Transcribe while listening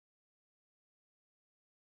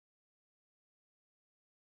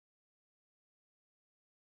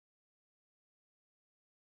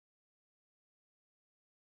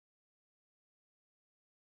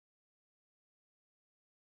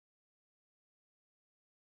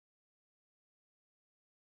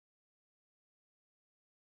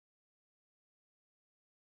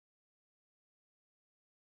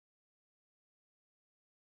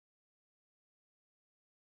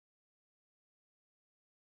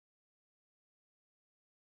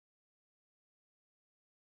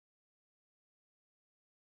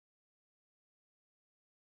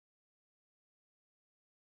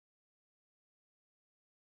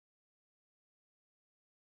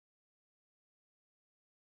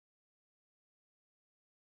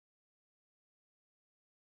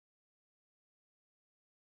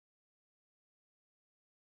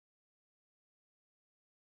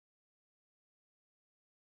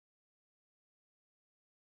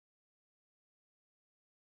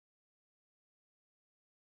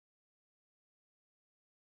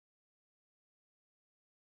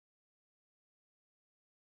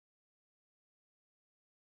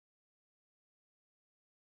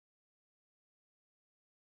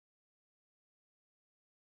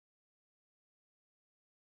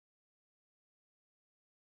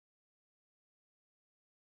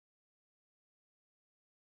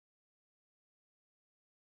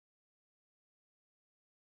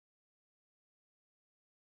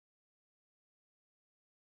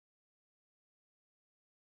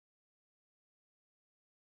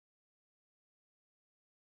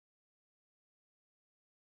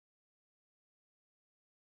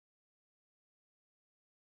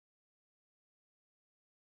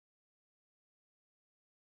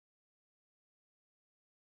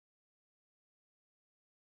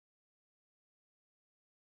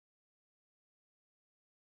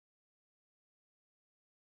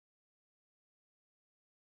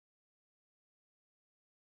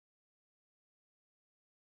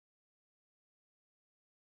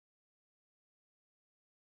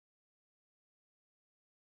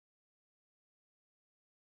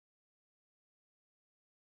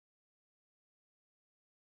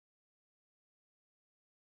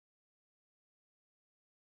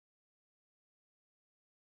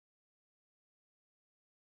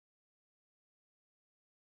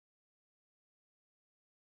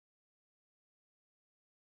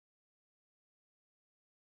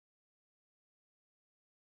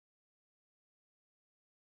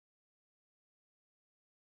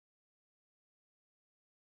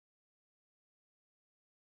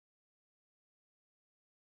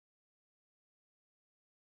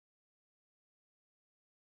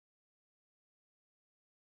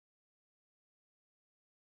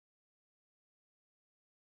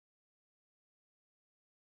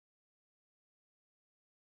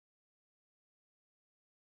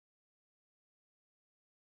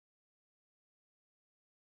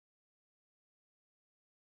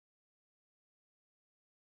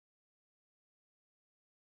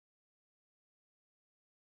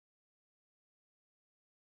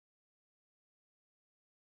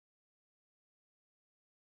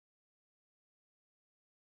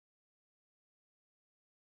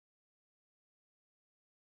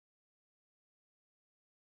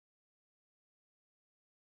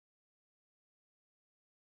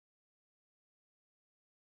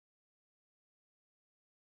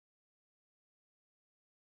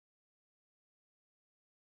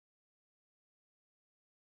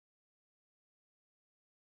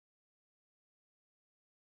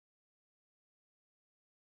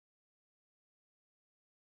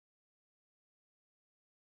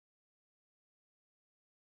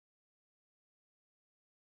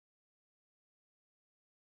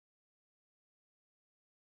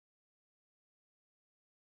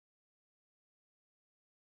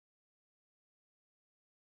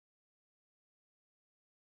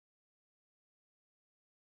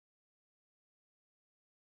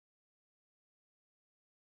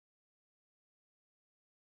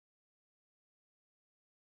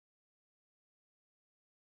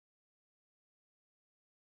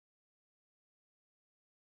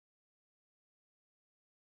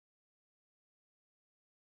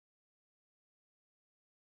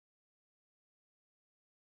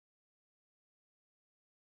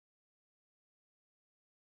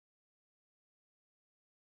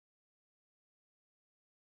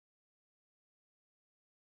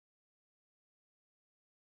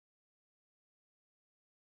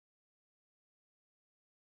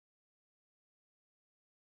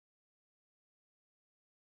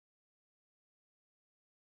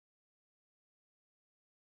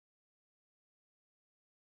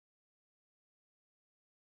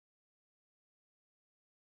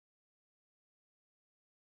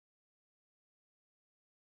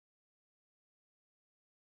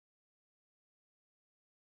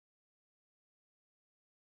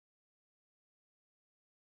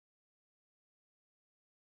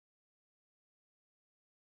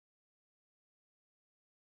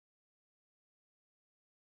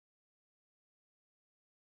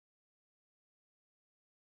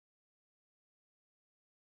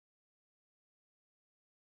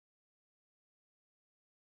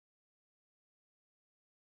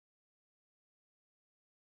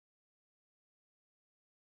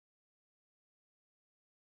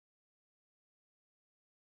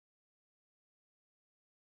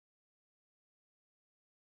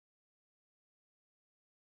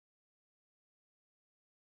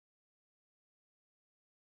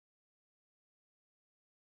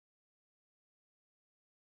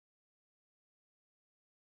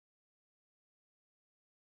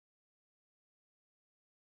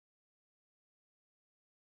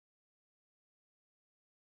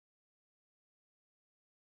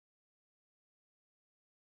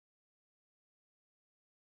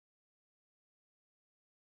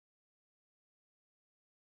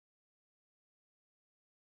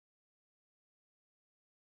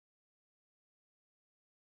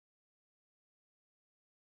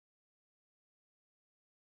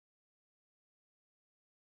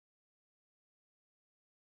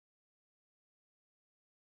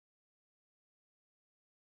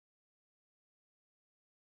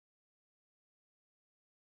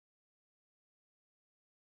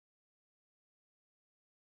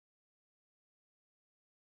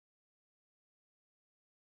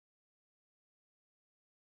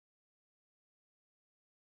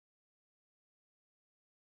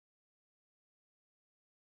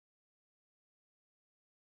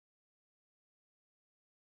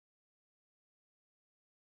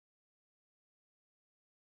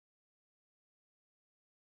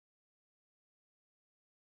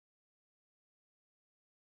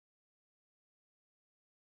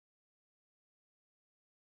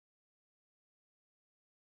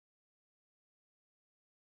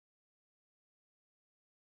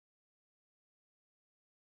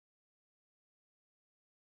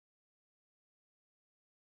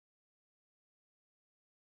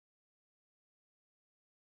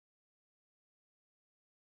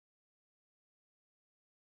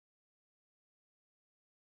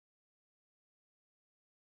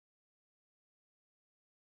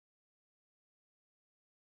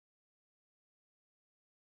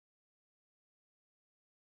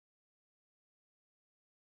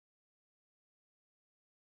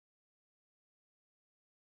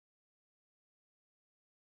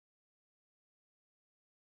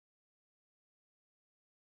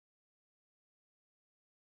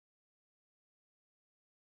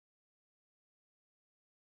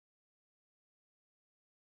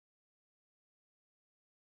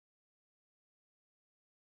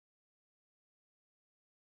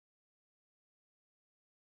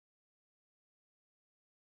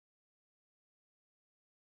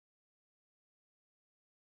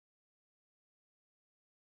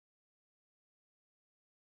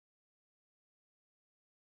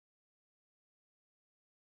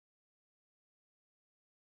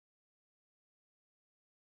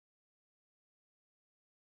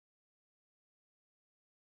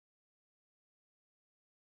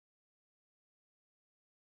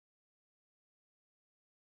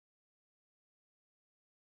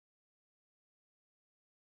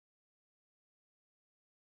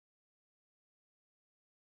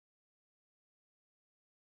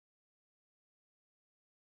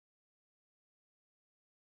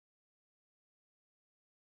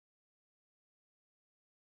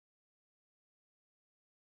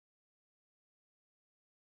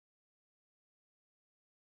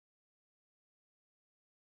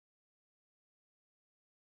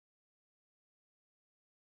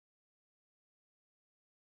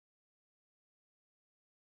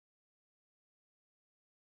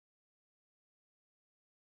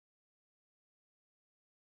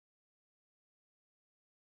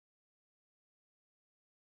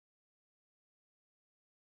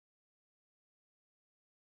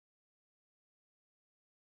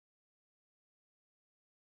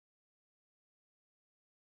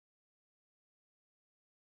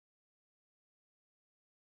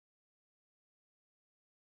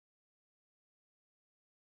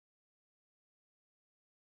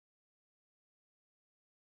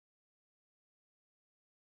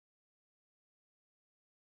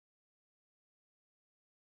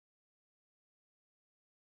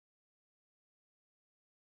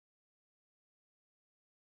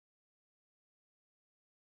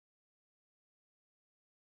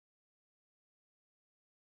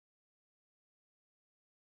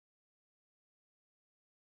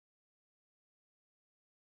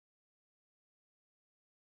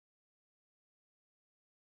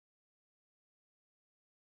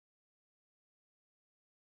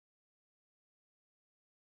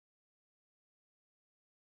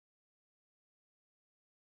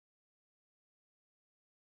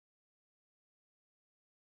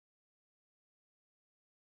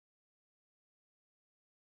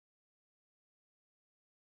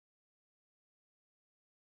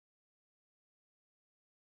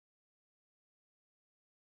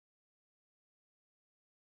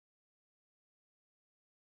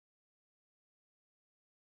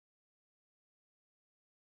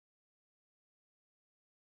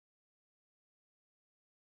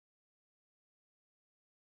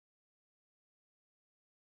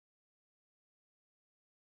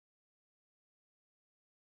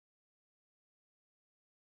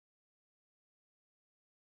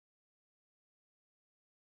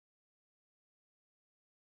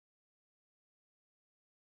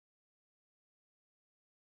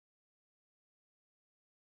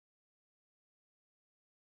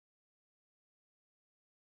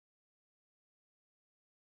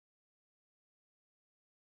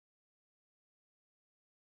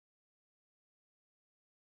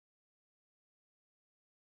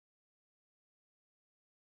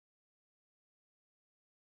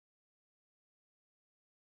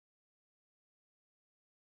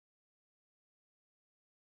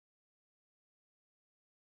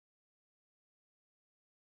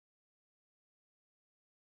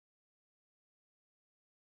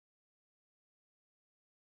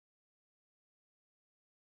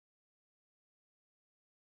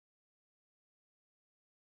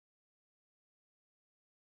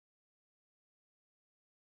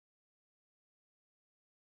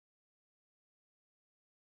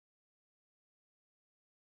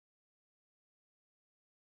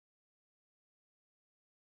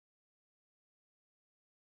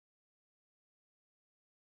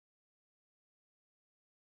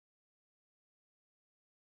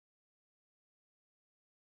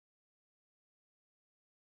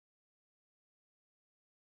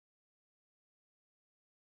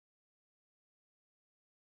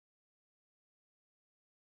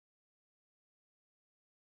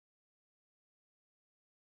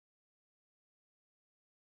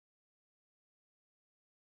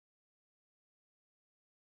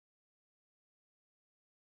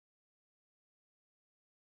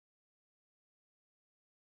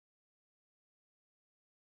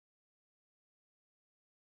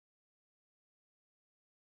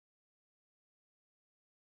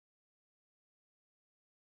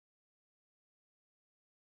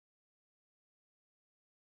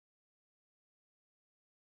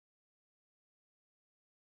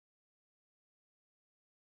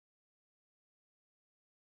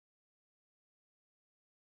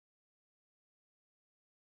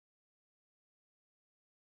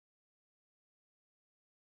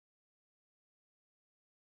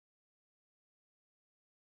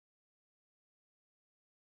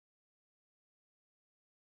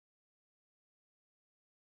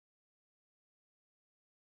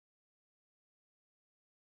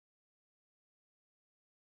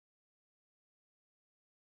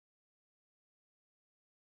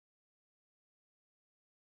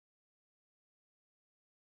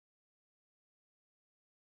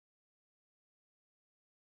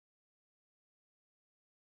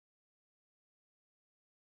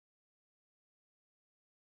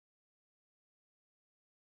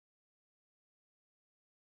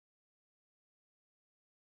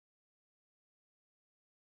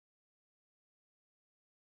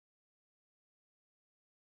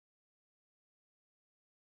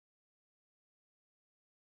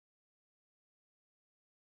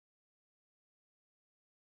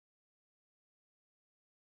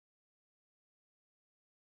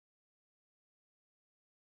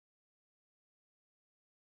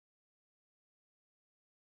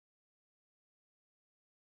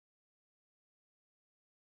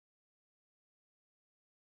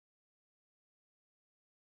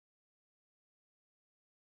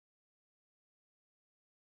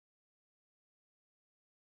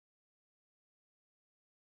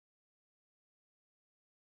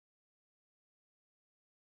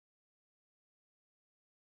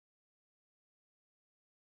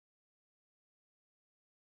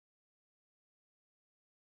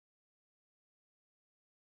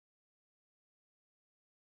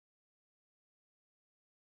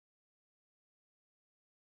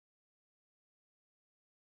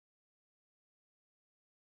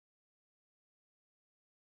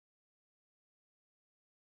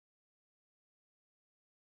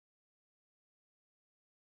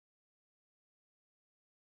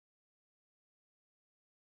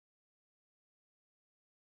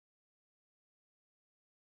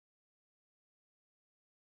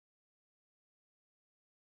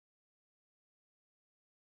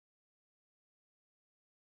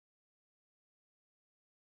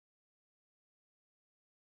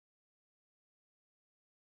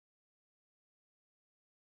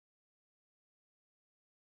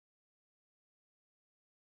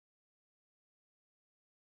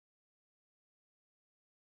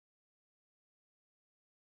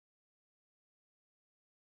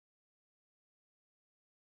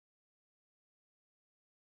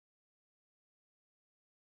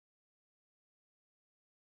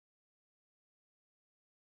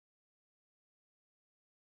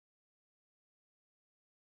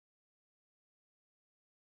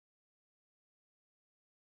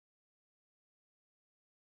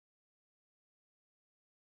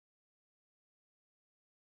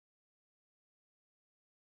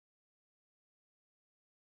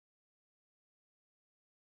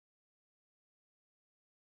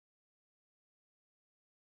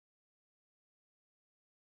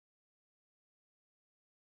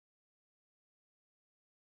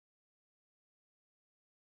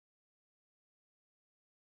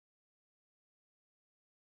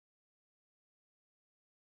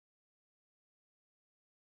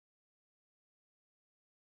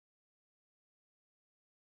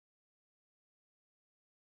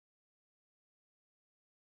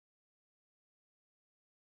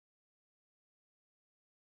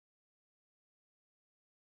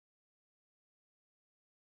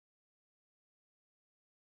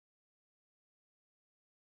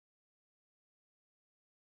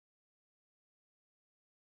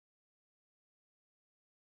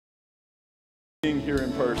Being here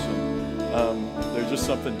in person, there's just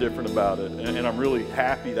something different about it, and I'm really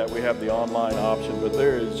happy that we have the online option, but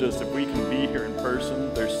there is just, if we can be here in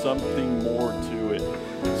person, there's something more to it.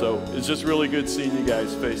 So it's just really good seeing you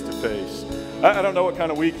guys face to face. I don't know what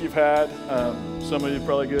kind of week you've had. Some of you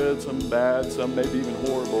probably good, some bad, some maybe even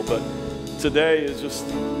horrible, but today is just,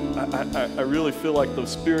 I really feel like the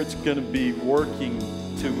Spirit's going to be working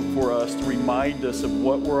for us to remind us of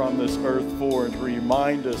what we're on this earth for, and to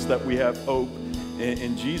remind us that we have hope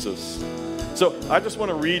in Jesus. So I just want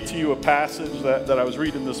to read to you a passage that I was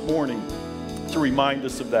reading this morning to remind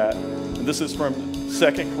us of that. And this is from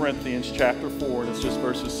 2 Corinthians chapter 4, and it's just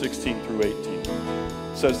verses 16 through 18.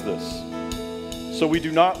 It says this: "So we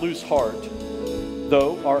do not lose heart,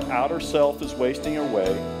 though our outer self is wasting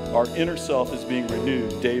away, our inner self is being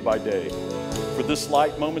renewed day by day. For this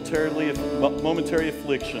light momentary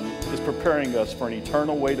affliction is preparing us for an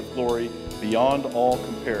eternal weight of glory beyond all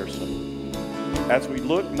comparison. As we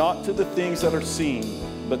look not to the things that are seen,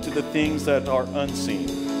 but to the things that are unseen.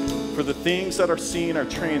 For the things that are seen are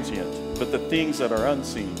transient, but the things that are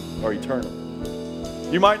unseen are eternal."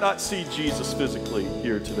 You might not see Jesus physically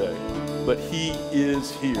here today, but He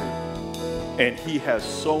is here, and He has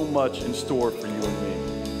so much in store for you and me.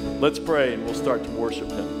 Let's pray, and we'll start to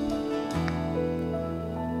worship Him.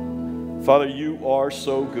 Father, you are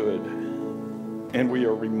so good, and we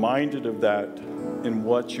are reminded of that in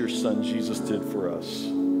what your Son Jesus did for us.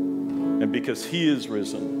 And because He is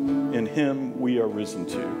risen, in Him we are risen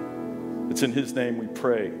too. It's in His name we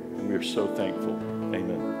pray, and we are so thankful.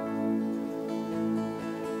 Amen.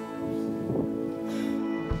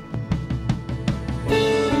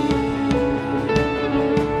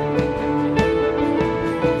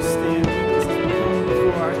 Stand with us as we come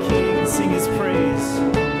before our King and sing His praise.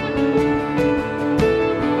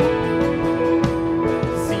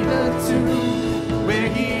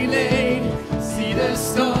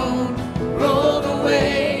 Stone rolled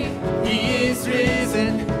away. He is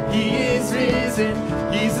risen, He is risen,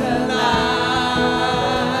 He's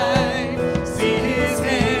alive.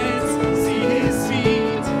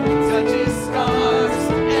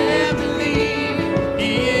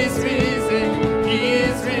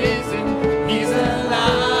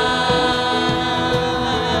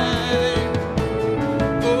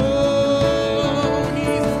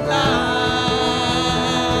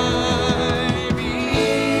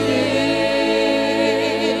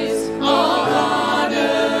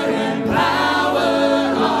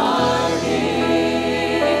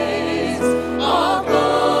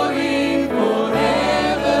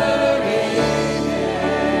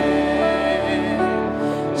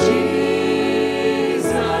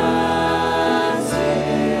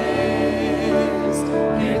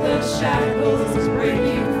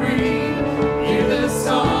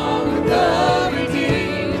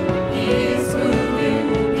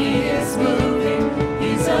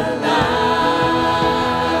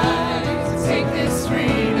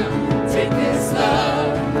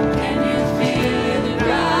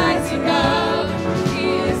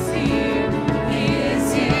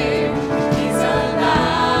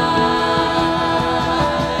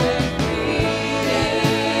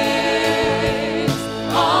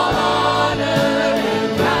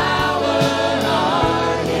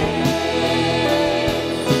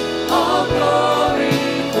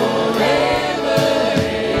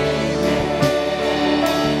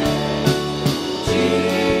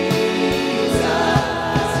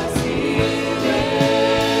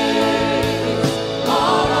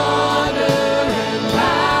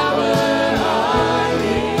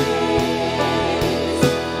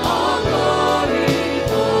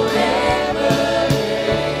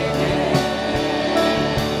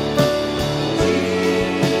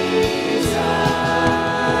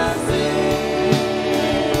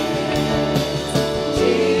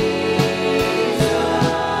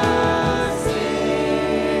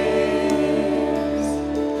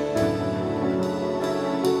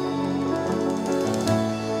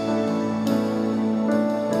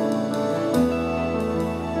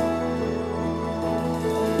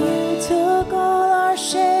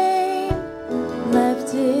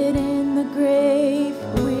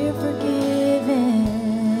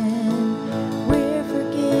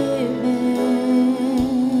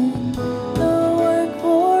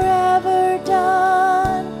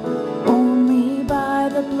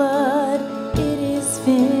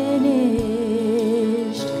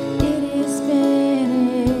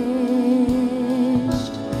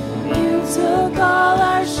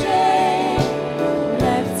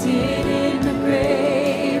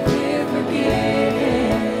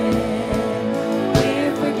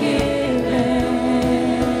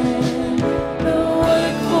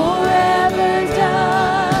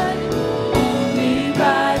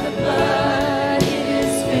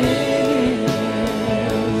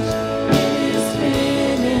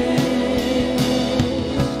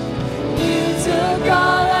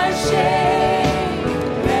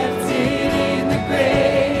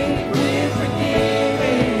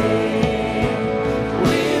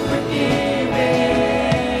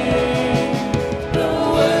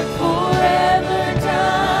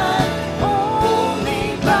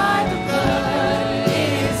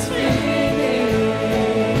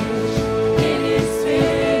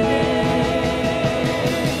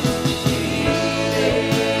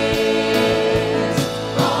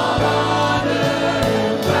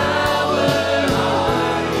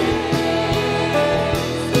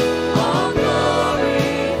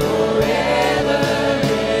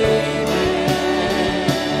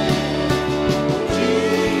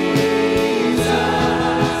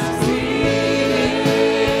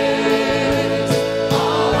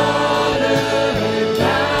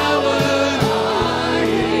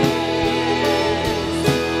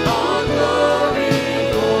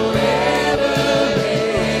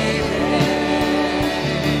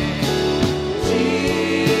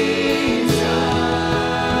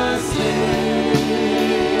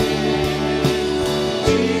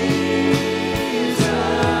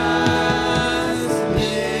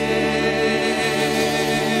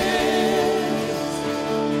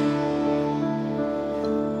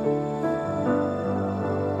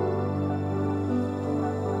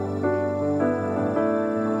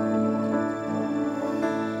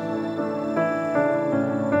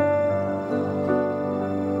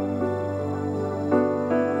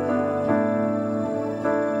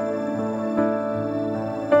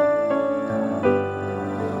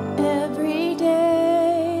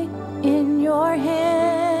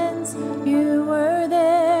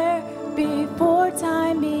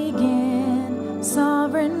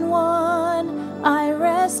 chosen one, I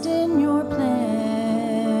rest in your plan.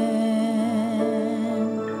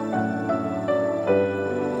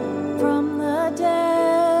 From the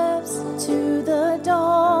depths to the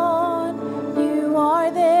dawn, you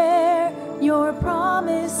are there, your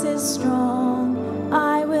promise is strong.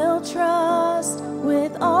 I will trust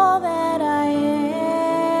with all that I am.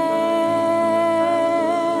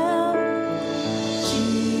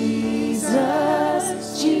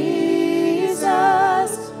 Jesus, Jesus,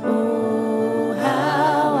 oh,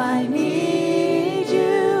 how I need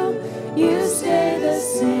you. You stay the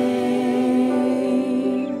same.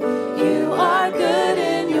 You are good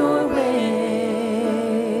in your ways.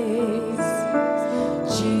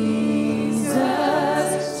 Jesus,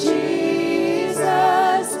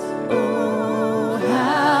 Jesus, oh,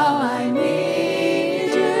 how I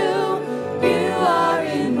need you. You are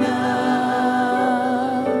enough.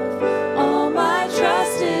 All my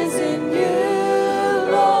trust is in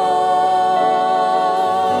you, Lord.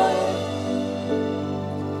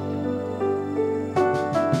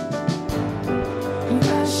 You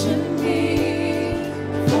fashion me,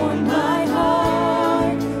 form my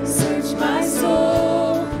heart, search my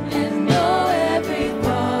soul, and know every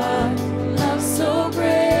thought. Love so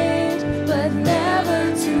great, but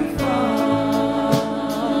never too far.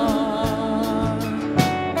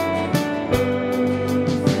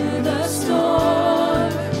 Through the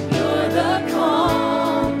storm, you're the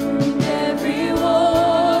calm. In every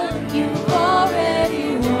war, you've already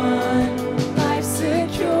won. Life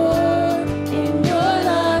secure in your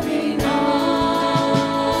loving arms.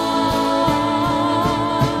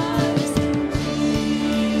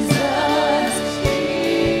 Jesus,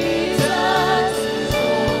 Jesus,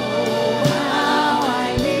 oh, how I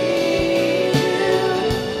need you.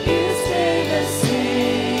 You stay the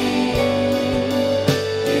same.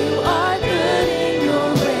 You are good in your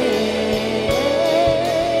ways.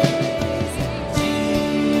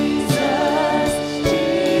 Jesus,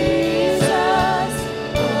 Jesus,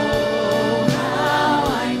 oh, how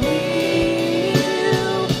I need you.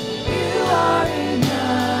 You are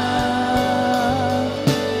enough.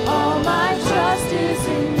 All my trust is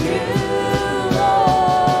in you, Lord.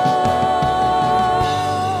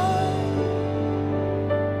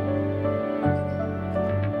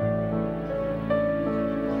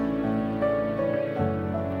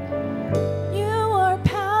 You are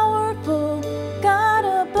powerful, God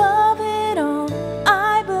above it all.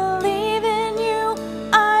 I believe in you,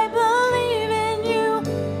 I believe in you.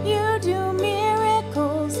 You do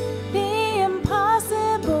miracles, the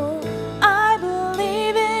impossible. I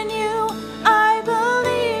believe in you, I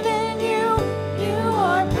believe in you. You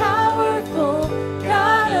are powerful,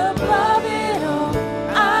 God above it all.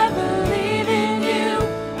 I believe in you,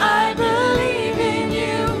 I believe in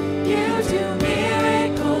you. You do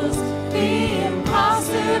miracles, the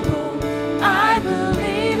impossible. I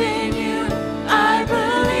believe in you, I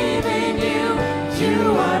believe in you. You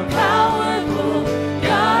are powerful,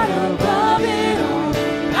 God above it all.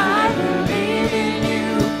 I believe in you,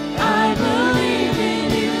 I believe in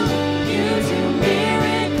you. You do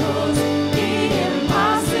miracles, the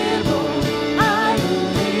impossible. I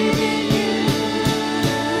believe in you.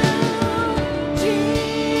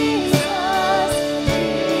 Jesus,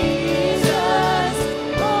 Jesus,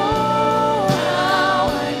 oh, how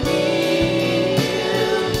I need you.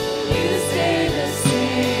 You stay the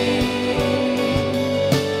same.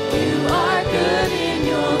 You are good in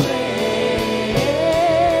your ways.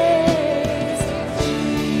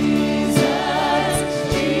 Jesus,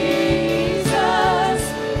 Jesus,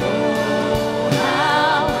 oh,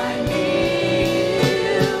 how I need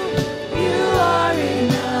you. You are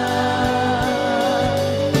enough.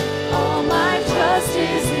 All my trust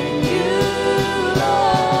is in you,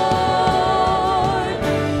 Lord.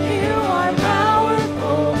 You are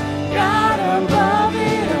powerful, God above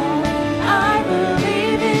it all. I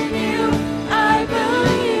believe in you, I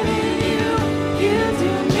believe in you. You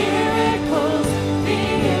do miracles, the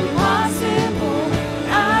impossible.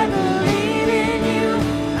 I believe in you,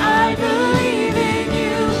 I believe in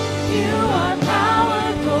you. You are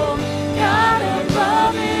powerful, God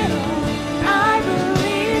above it all. I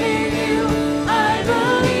believe in you, I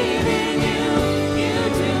believe in you. You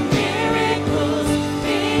do miracles,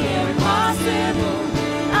 the impossible.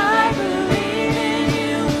 I believe in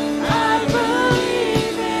you, I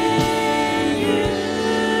believe in you.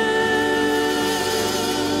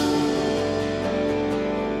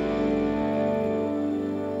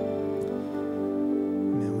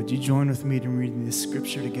 Now, would you join with me to read this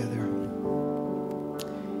scripture together?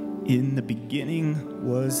 In the beginning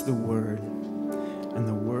was the Word, and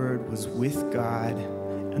the Word was with God,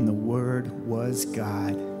 and the Word was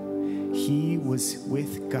God. He was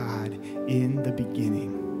with God in the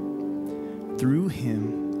beginning. Through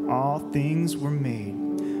him, all things were made.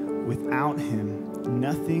 Without him,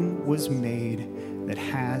 nothing was made that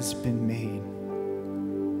has been made.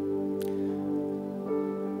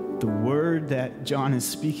 The word that John is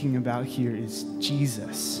speaking about here is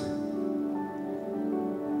Jesus.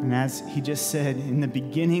 And as he just said, in the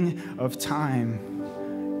beginning of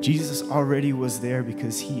time, Jesus already was there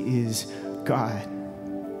because he is God.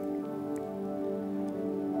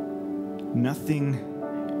 Nothing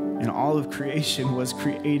in all of creation was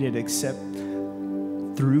created except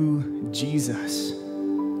through Jesus.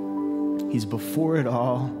 He's before it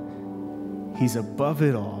all. He's above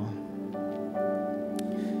it all.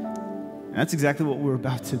 And that's exactly what we're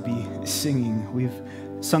about to be singing. We've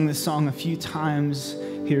sung this song a few times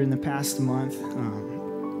here in the past month,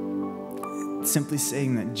 simply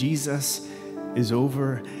saying that Jesus is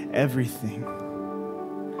over everything.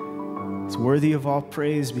 It's worthy of all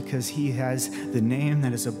praise because he has the name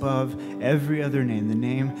that is above every other name, the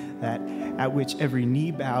name that at which every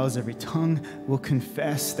knee bows, every tongue will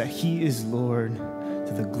confess that he is Lord,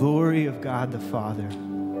 to the glory of God the Father.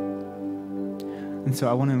 And so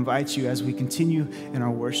I want to invite you as we continue in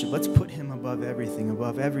our worship, let's put him above everything,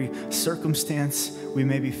 above every circumstance we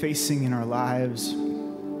may be facing in our lives,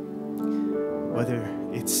 whether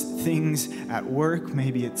it's things at work,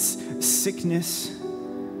 maybe it's sickness,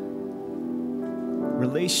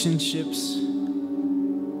 relationships.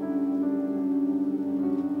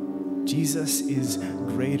 Jesus is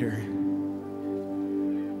greater.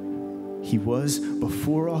 He was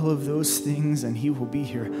before all of those things, and he will be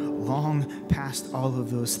here long past all of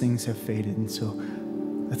those things have faded. And so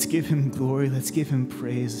let's give him glory, let's give him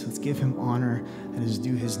praise, let's give him honor that is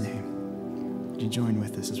due his name. Would you join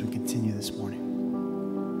with us as we continue this morning?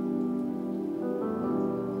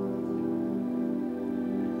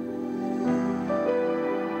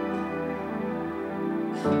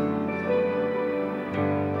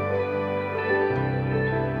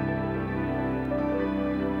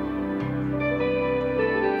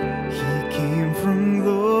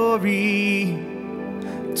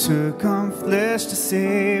 Took on flesh to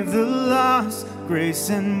save the lost, grace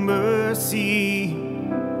and mercy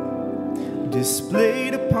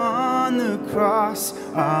displayed upon the cross,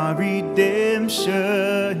 our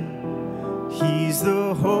redemption. He's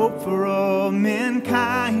the hope for all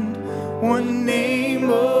mankind, one name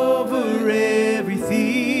over everything,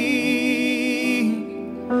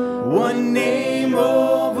 one name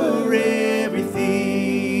over everything.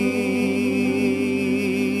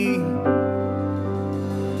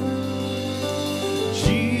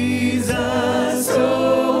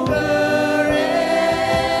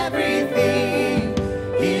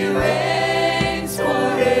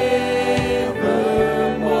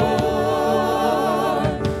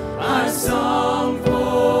 Song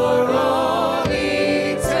for all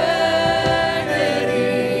eternity.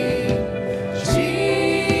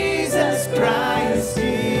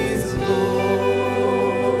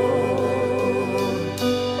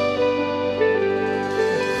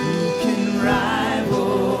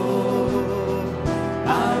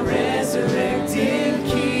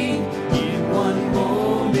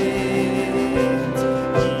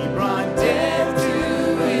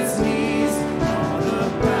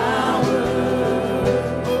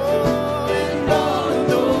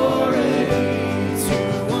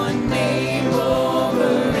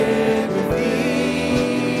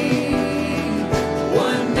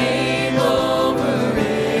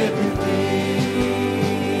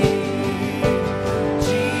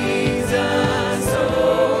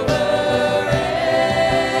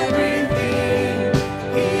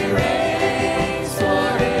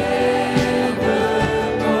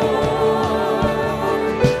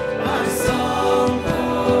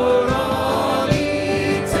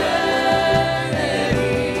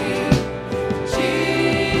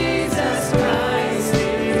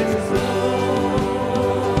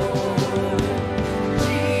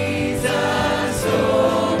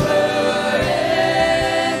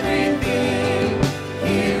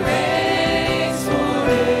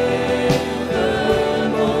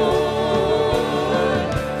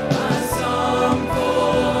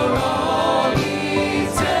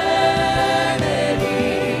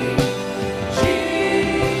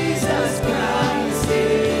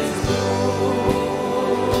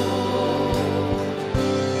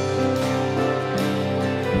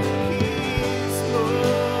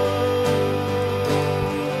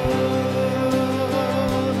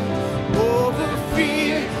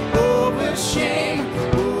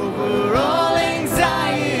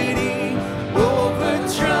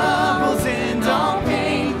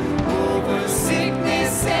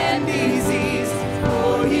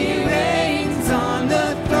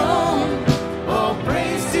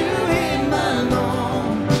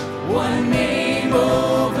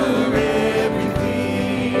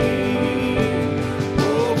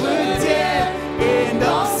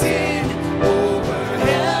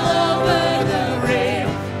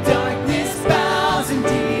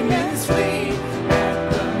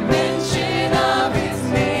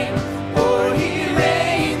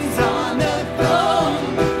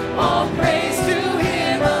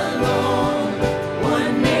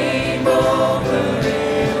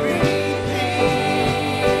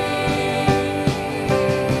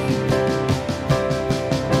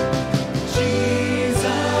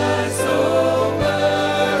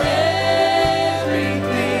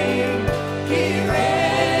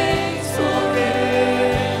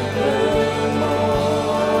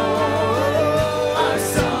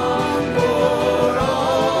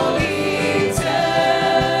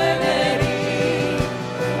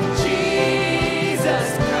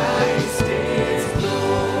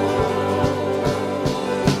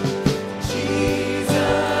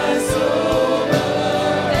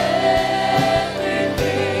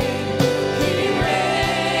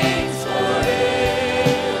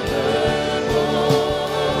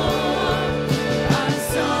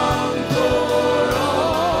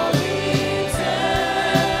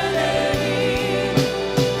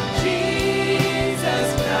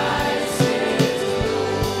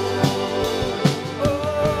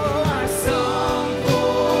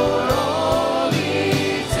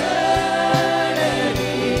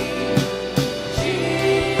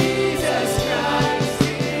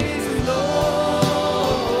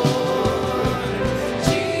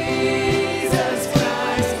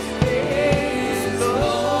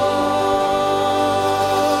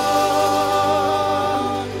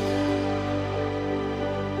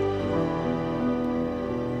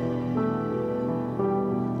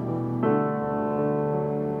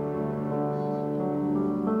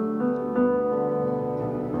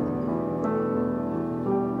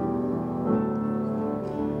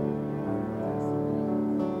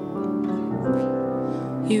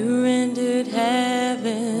 surrendered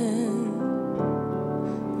heaven,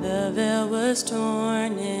 the veil was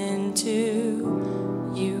torn in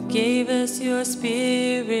two. You gave us your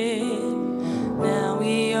spirit. Now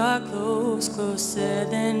we are close, closer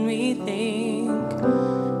than we think.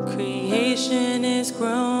 Creation is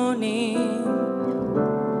groaning,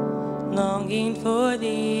 longing for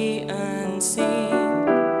the unseen.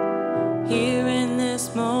 Here in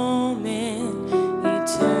this moment,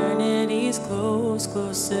 eternity's close,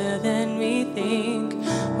 closer than we think.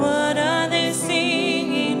 What are they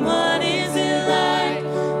singing? What is it like?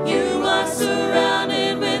 You are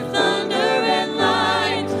surrounded with thunder and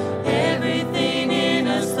light. Everything in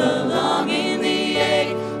us, the longing, the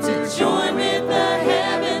ache, to join with the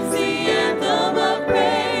heavens, the anthem of praise.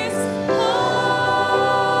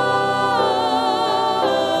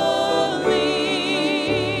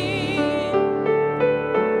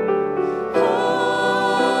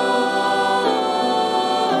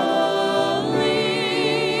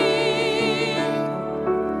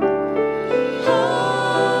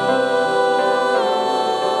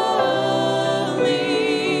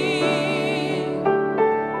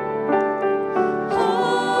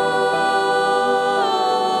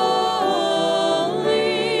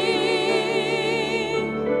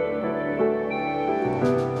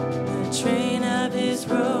 The train of his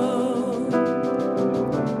robe,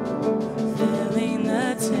 filling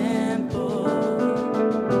the temple,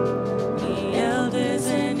 the elders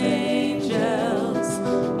and angels,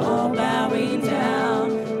 all bowing down,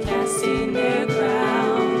 casting their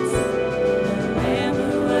crowns. The Lamb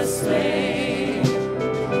who was slain,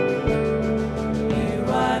 you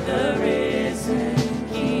are the risen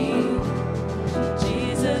King,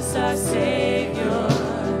 Jesus our Savior.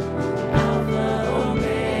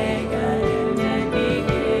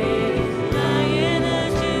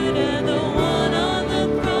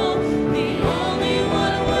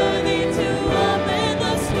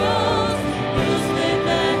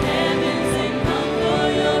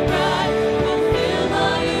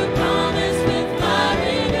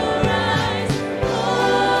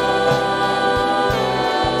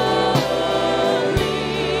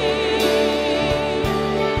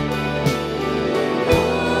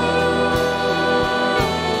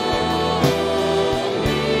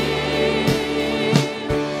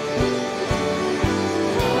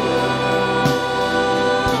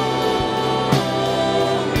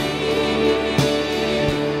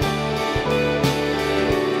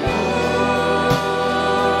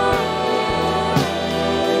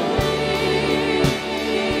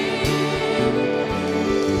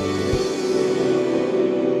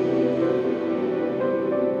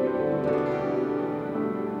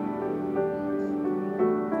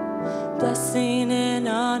 Blessing and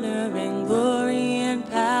honor and glory and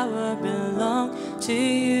power belong to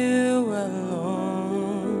you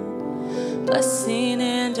alone. Blessing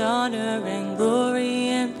and honor and glory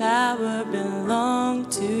and power belong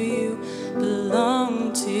to you,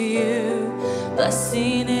 belong to you.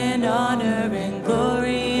 Blessing and honor and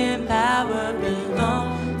glory and power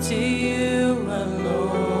belong to you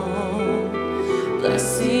alone.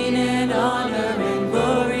 Blessing and honor and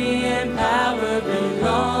glory and power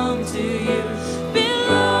belong to you,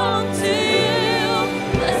 belong to you.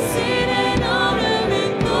 Blessing and honor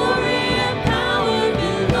and glory and power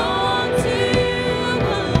belong to you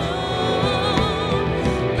alone.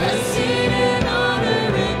 Blessing and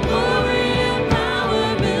honor and glory and power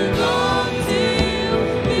belong to you,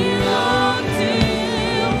 belong to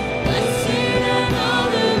you. Blessing and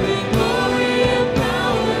honor and glory and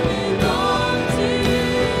power belong to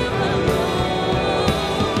you.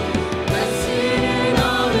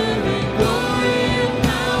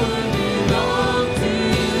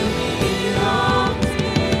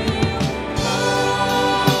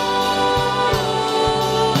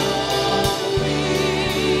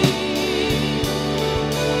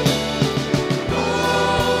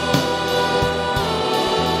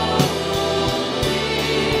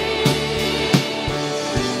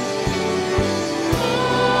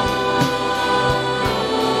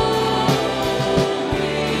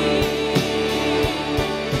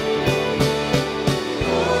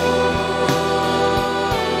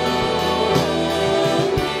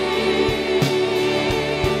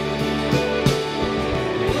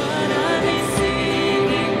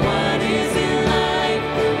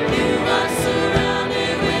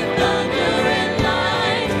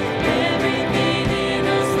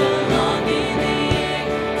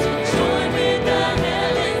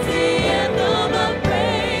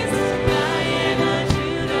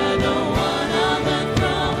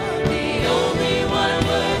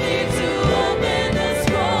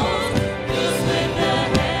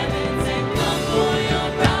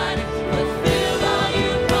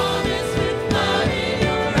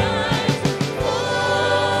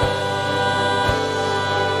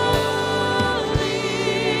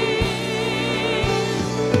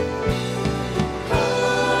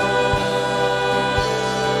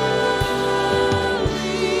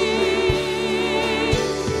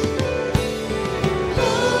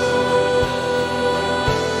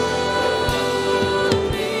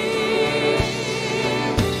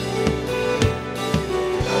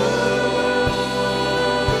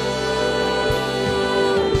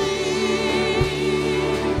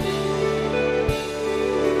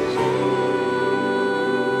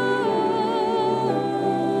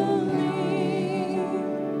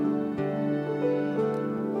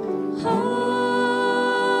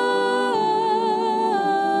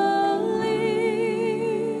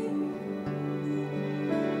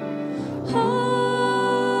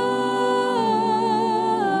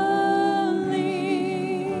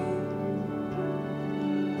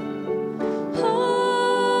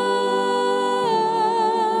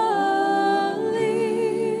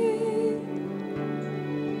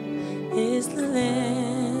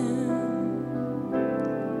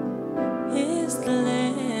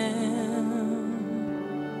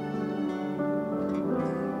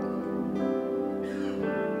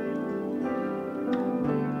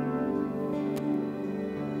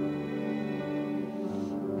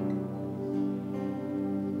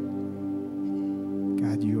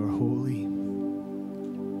 God, you are holy.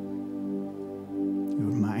 You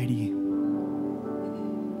are mighty.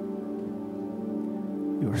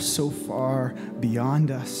 You are so far beyond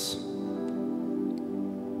us.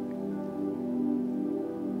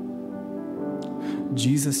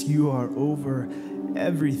 Jesus, you are over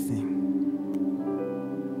everything.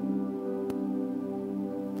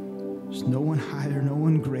 There's no one higher, no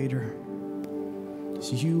one greater.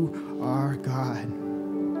 You are God.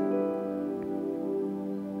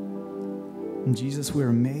 And Jesus, we're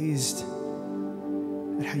amazed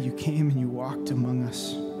at how you came and you walked among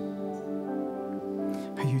us.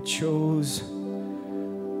 How you chose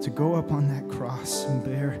to go up on that cross and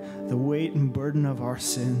bear the weight and burden of our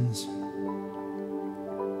sins.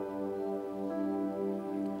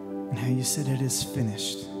 And how you said it is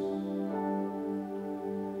finished.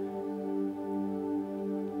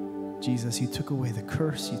 Jesus, you took away the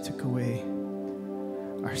curse, you took away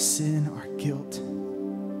our sin, our guilt.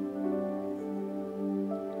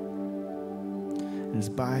 It is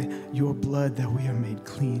by your blood that we are made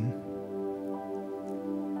clean.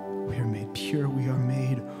 We are made pure, we are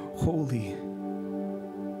made holy.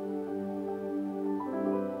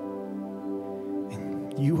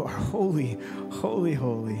 And you are holy, holy,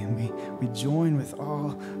 holy. And we join with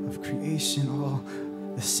all of creation, all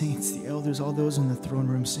the saints, the elders, all those in the throne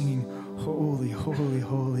room singing, holy, holy,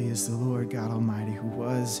 holy is the Lord God Almighty, who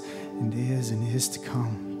was and is to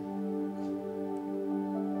come.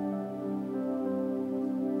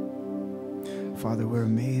 Father, we're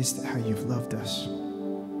amazed at how you've loved us.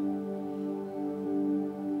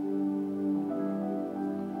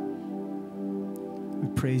 We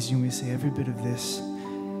praise you and we say every bit of this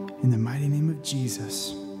in the mighty name of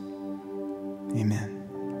Jesus. Amen.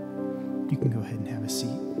 You can go ahead and have a seat.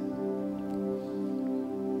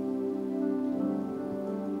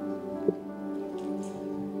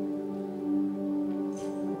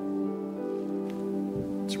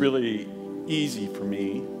 It's really easy for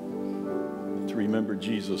me to remember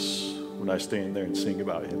Jesus when I stand there and sing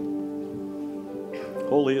about him.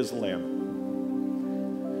 Holy is the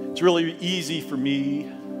Lamb. It's really easy for me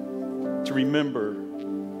to remember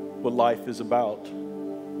what life is about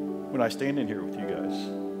when I stand in here with you guys.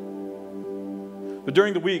 But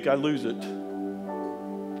during the week, I lose it.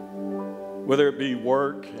 Whether it be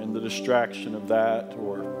work and the distraction of that,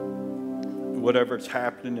 or whatever's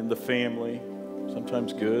happening in the family,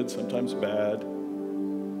 sometimes good, sometimes bad.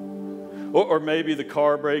 Or maybe the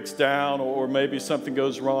car breaks down, or maybe something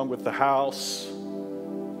goes wrong with the house.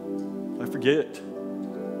 I forget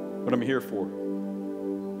what I'm here for.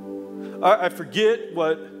 I forget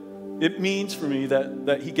what it means for me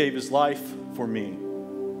that he gave his life for me,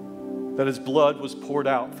 that his blood was poured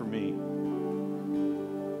out for me.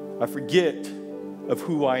 I forget of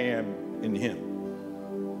who I am in him.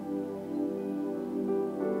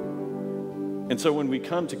 And so when we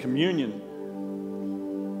come to communion,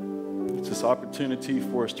 it's this opportunity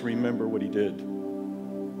for us to remember what he did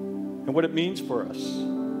and what it means for us.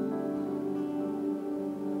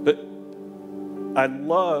 But I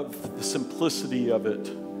love the simplicity of it.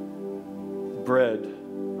 The bread,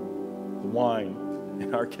 the wine,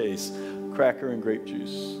 in our case, cracker and grape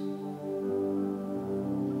juice.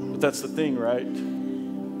 But that's the thing, right?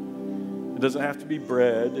 It doesn't have to be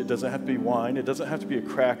bread. It doesn't have to be wine. It doesn't have to be a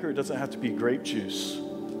cracker. It doesn't have to be grape juice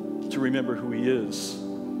to remember who he is.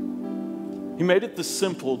 He made it this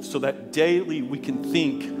simple so that daily we can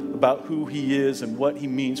think about who he is and what he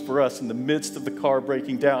means for us in the midst of the car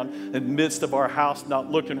breaking down, in the midst of our house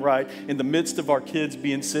not looking right, in the midst of our kids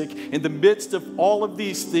being sick, in the midst of all of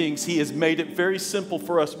these things. He has made it very simple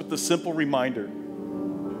for us with the simple reminder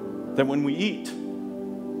that when we eat,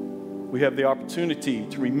 we have the opportunity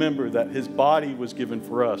to remember that his body was given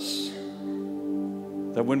for us,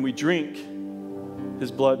 that when we drink,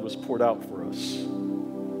 his blood was poured out for us.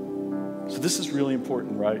 So this is really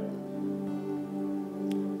important, right?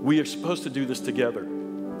 We are supposed to do this together.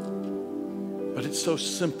 But it's so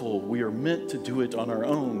simple. We are meant to do it on our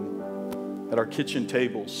own at our kitchen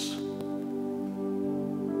tables.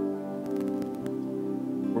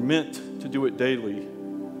 We're meant to do it daily.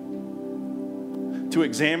 To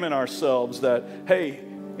examine ourselves that, hey,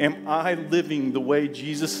 am I living the way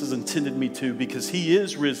Jesus has intended me to? Because he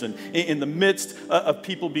is risen in the midst of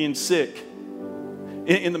people being sick.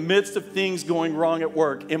 In the midst of things going wrong at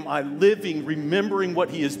work, am I living, remembering what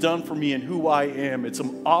he has done for me and who I am? It's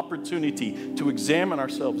an opportunity to examine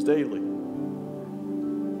ourselves daily.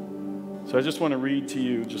 So I just want to read to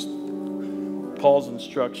you just Paul's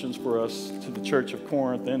instructions for us to the church of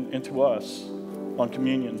Corinth and to us on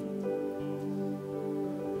communion.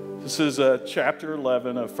 This is chapter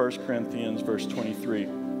 11 of 1 Corinthians, verse 23.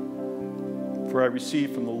 For I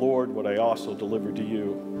received from the Lord what I also delivered to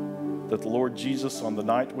you, that the Lord Jesus, on the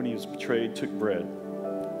night when he was betrayed, took bread.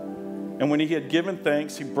 And when he had given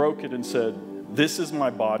thanks, he broke it and said, "This is my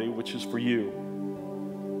body, which is for you.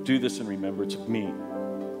 Do this in remembrance of me."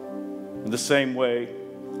 In the same way,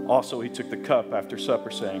 also he took the cup after supper,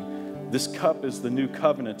 saying, "This cup is the new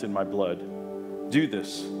covenant in my blood. Do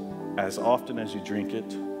this as often as you drink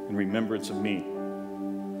it in remembrance of me.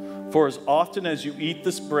 For as often as you eat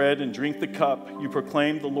this bread and drink the cup, you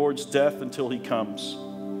proclaim the Lord's death until he comes.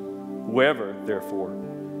 Whoever, therefore,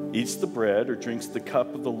 eats the bread or drinks the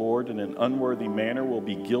cup of the Lord in an unworthy manner will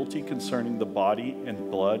be guilty concerning the body and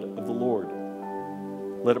blood of the Lord.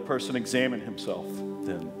 Let a person examine himself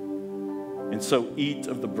then, and so eat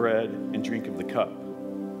of the bread and drink of the cup.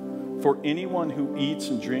 For anyone who eats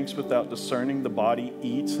and drinks without discerning the body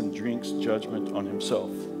eats and drinks judgment on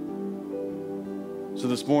himself." So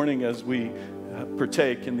this morning, as we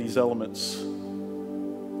partake in these elements,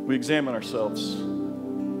 we examine ourselves.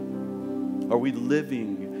 Are we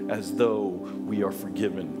living as though we are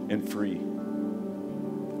forgiven and free?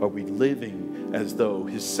 Are we living as though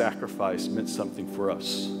his sacrifice meant something for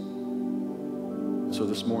us? So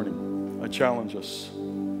this morning, I challenge us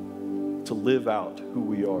to live out who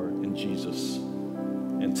we are in Jesus.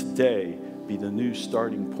 And today be the new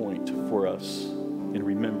starting point for us in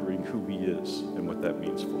remembering who he is and what that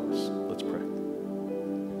means for us. Let's pray.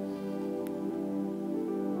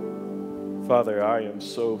 Father, I am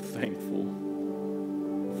so thankful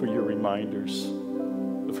for your reminders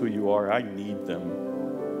of who you are. I need them.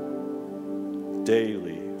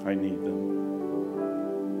 Daily, I need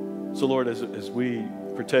them. So Lord, as we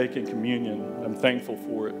partake in communion, I'm thankful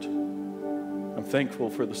for it. I'm thankful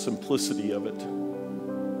for the simplicity of it.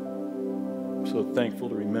 I'm so thankful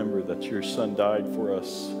to remember that your Son died for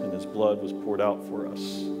us and his blood was poured out for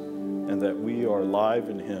us, and that we are alive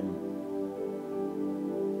in him.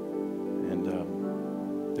 And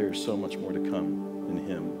there's so much more to come in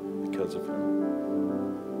him because of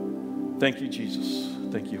him. Thank you, Jesus.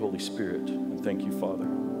 Thank you, Holy Spirit. And thank you, Father.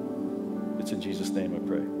 It's in Jesus' name I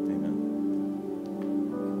pray. Amen.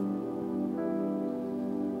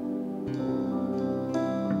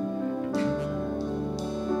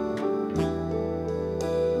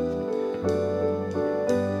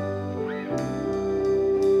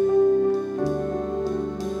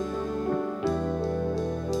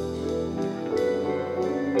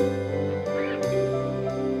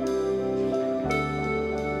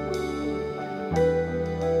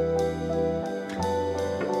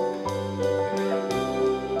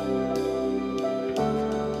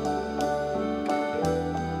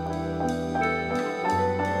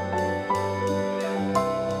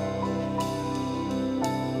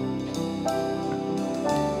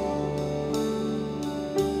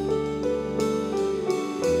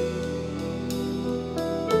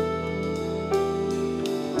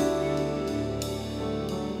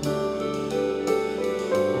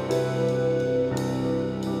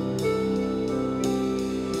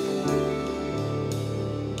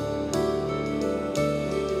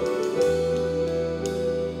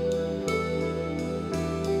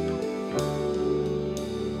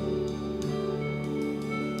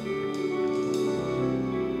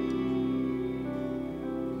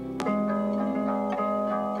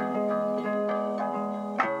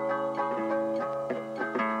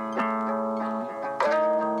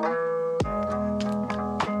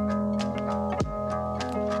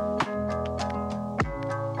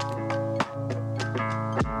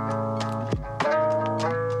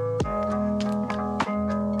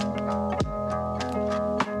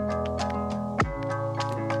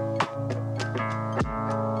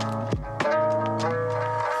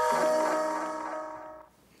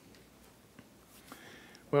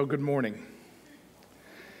 Well, good morning.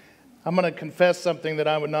 I'm going to confess something that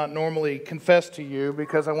I would not normally confess to you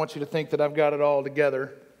because I want you to think that I've got it all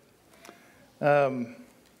together.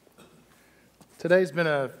 Today's been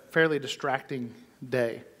a fairly distracting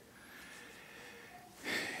day,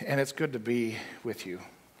 and it's good to be with you.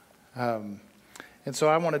 And so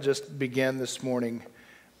I want to just begin this morning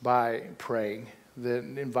by praying,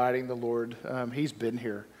 then inviting the Lord. He's been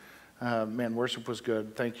here. Man, worship was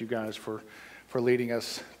good. Thank you guys for leading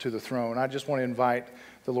us to the throne. I just want to invite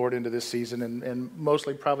the Lord into this season, and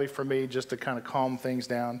mostly probably for me just to kind of calm things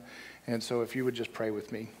down. And so if you would just pray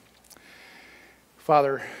with me.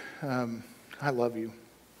 Father, I love you.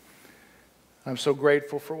 I'm so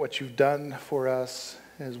grateful for what you've done for us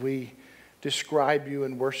as we describe you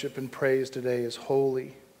in worship and praise today as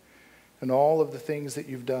holy. And all of the things that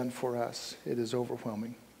you've done for us, it is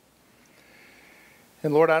overwhelming.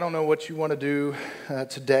 And Lord, I don't know what you want to do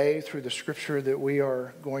today through the scripture that we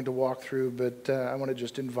are going to walk through, but I want to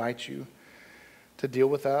just invite you to deal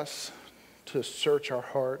with us, to search our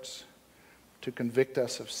hearts, to convict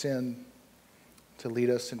us of sin, to lead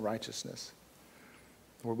us in righteousness.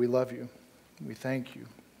 Lord, we love you. We thank you.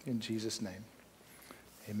 In Jesus' name,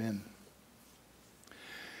 amen.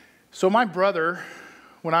 So my brother,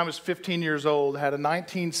 when I was 15 years old, had a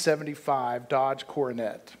 1975 Dodge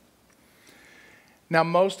Coronet. Now,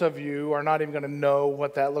 most of you are not even going to know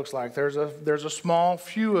what that looks like. There's a small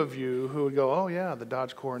few of you who would go, oh yeah, the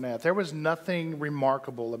Dodge Coronet. There was nothing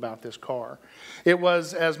remarkable about this car. It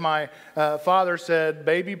was, as my father said,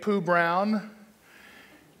 baby poo brown,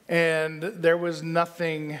 and there was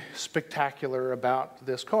nothing spectacular about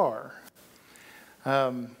this car.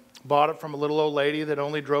 Bought it from a little old lady that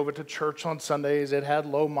only drove it to church on Sundays. It had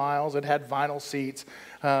low miles. It had vinyl seats.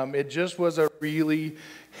 It just was a really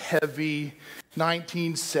heavy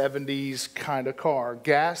 1970s kind of car.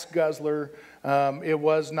 Gas guzzler. It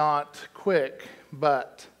was not quick,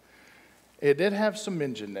 but it did have some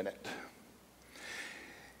engine in it.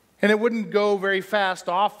 And it wouldn't go very fast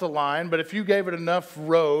off the line, but if you gave it enough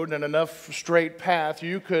road and enough straight path,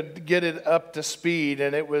 you could get it up to speed,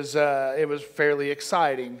 and it was fairly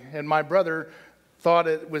exciting. And my brother thought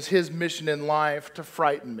it was his mission in life to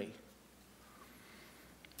frighten me.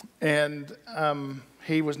 And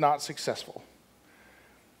he was not successful.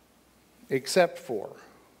 Except for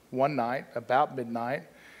one night, about midnight,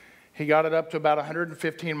 he got it up to about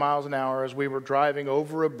 115 miles an hour as we were driving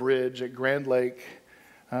over a bridge at Grand Lake,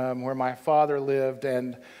 where my father lived,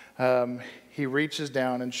 and he reaches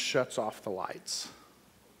down and shuts off the lights.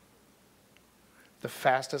 The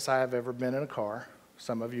fastest I have ever been in a car.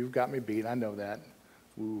 Some of you have got me beat, I know that.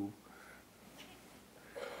 Ooh.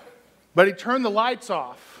 But he turned the lights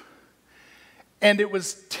off, and it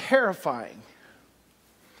was terrifying.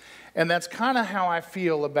 And that's kind of how I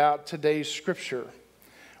feel about today's scripture.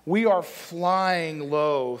 We are flying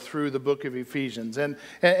low through the book of Ephesians. And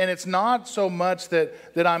it's not so much that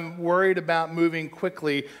I'm worried about moving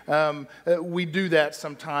quickly. We do that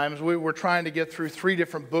sometimes. We're trying to get through 3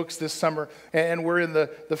 different books this summer, and we're in the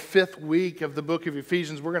 5th week of the book of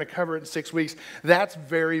Ephesians. We're going to cover it in 6 weeks. That's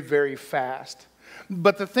very, very fast.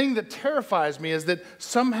 But the thing that terrifies me is that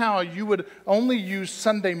somehow you would only use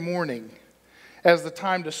Sunday morning as the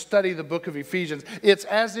time to study the book of Ephesians. It's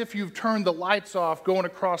as if you've turned the lights off going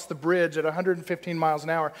across the bridge at 115 miles an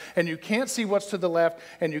hour, and you can't see what's to the left,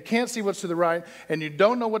 and you can't see what's to the right, and you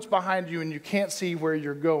don't know what's behind you, and you can't see where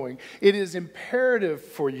you're going. It is imperative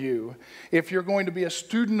for you, if you're going to be a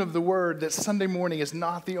student of the Word, that Sunday morning is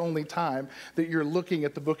not the only time that you're looking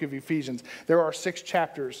at the book of Ephesians. There are 6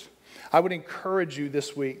 chapters. I would encourage you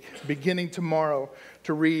this week, beginning tomorrow,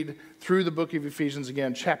 to read through the book of Ephesians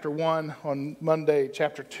again. Chapter 1 on Monday,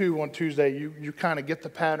 chapter 2 on Tuesday. You kind of get the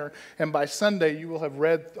pattern. And by Sunday, you will have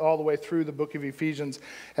read all the way through the book of Ephesians.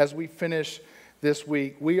 As we finish this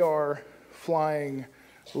week, we are flying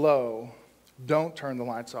low. Don't turn the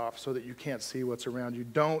lights off so that you can't see what's around you.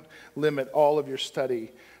 Don't limit all of your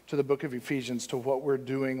study to the book of Ephesians, to what we're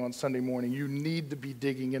doing on Sunday morning. You need to be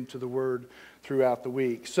digging into the Word throughout the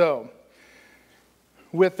week. So,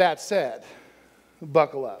 with that said,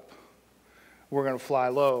 buckle up. We're going to fly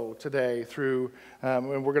low today through, and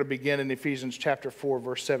we're going to begin in Ephesians chapter 4,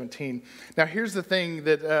 verse 17. Now, here's the thing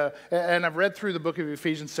that, and I've read through the book of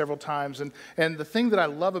Ephesians several times, and the thing that I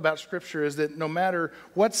love about Scripture is that no matter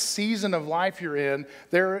what season of life you're in,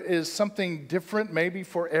 there is something different maybe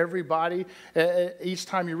for everybody each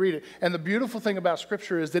time you read it. And the beautiful thing about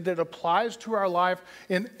Scripture is that it applies to our life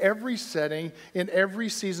in every setting, in every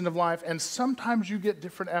season of life, and sometimes you get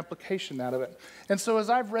different application out of it. And so as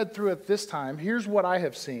I've read through it this time, here's what I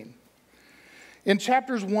have seen. In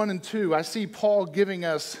chapters 1 and 2, I see Paul giving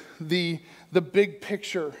us the big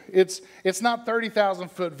picture. It's not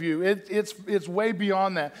 30,000-foot view. It's way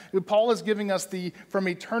beyond that. Paul is giving us the from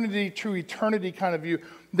eternity to eternity kind of view,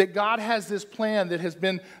 that God has this plan that has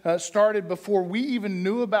been started before we even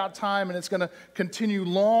knew about time, and it's going to continue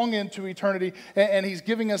long into eternity. And he's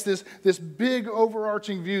giving us this big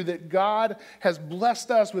overarching view that God has blessed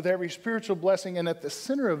us with every spiritual blessing, and at the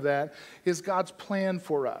center of that is God's plan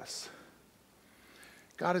for us.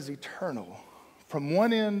 God is eternal, from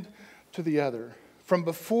one end to the other. From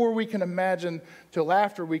before we can imagine till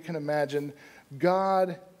after we can imagine,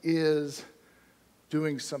 God is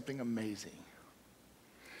doing something amazing.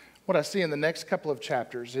 What I see in the next couple of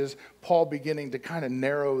chapters is Paul beginning to kind of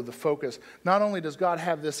narrow the focus. Not only does God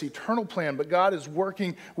have this eternal plan, but God is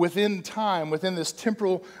working within time, within this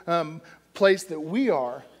temporal place that we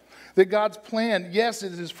are. That God's plan, yes,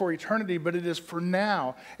 it is for eternity, but it is for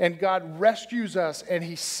now. And God rescues us, and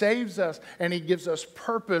He saves us, and He gives us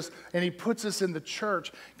purpose, and He puts us in the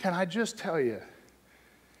church. Can I just tell you,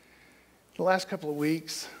 the last couple of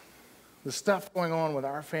weeks, the stuff going on with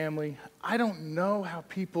our family, I don't know how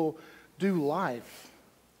people do life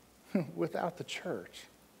without the church.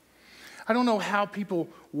 I don't know how people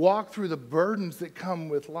walk through the burdens that come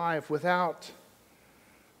with life without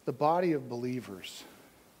the body of believers,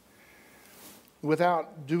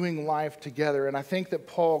 without doing life together. And I think that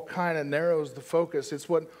Paul kind of narrows the focus. It's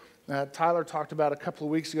what Tyler talked about a couple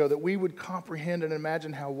of weeks ago, that we would comprehend and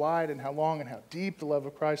imagine how wide and how long and how deep the love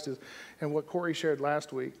of Christ is, and what Corey shared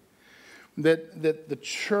last week, that the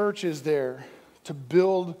church is there to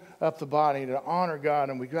build up the body, to honor God,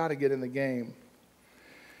 and we got to get in the game.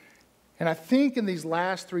 And I think in these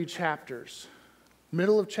last 3 chapters,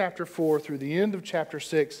 middle of chapter 4 through the end of chapter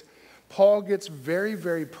 6, Paul gets very,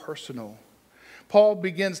 very personal. Paul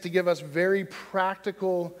begins to give us very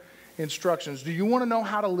practical instructions. Do you want to know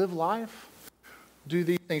how to live life? Do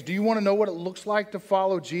these things. Do you want to know what it looks like to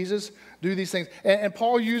follow Jesus? Do these things. And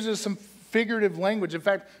Paul uses some figurative language. In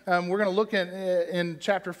fact, we're going to look at in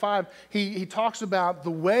chapter 5, he talks about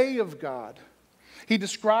the way of God. He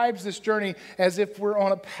describes this journey as if we're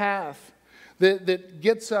on a path that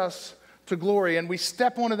gets us to glory. And we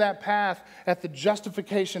step onto that path at the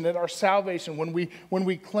justification, at our salvation, when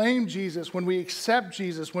we claim Jesus, when we accept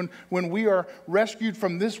Jesus, when we are rescued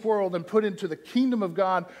from this world and put into the kingdom of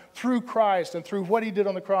God through Christ and through what He did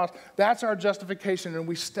on the cross. That's our justification, and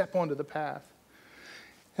we step onto the path.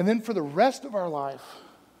 And then for the rest of our life,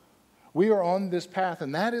 we are on this path,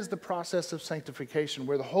 and that is the process of sanctification,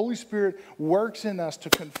 where the Holy Spirit works in us to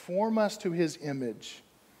conform us to His image.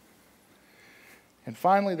 And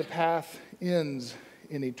finally, the path ends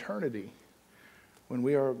in eternity when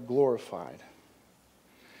we are glorified.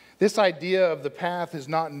 This idea of the path is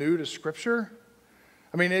not new to Scripture.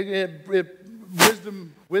 I mean,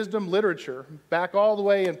 wisdom literature, back all the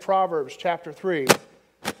way in Proverbs chapter 3.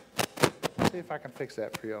 Let's see if I can fix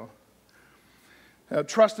that for you.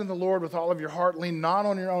 Trust in the Lord with all of your heart. Lean not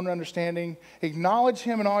on your own understanding. Acknowledge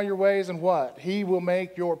Him in all your ways, and what? He will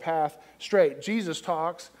make your path straight. Jesus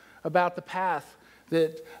talks about the path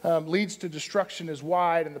that leads to destruction is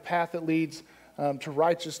wide, and the path that leads to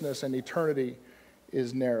righteousness and eternity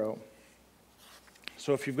is narrow.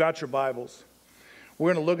 So if you've got your Bibles,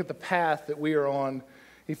 we're going to look at the path that we are on.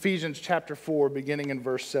 Ephesians chapter 4, beginning in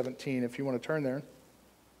verse 17. If you want to turn there.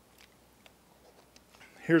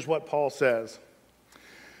 Here's what Paul says.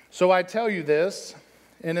 So I tell you this,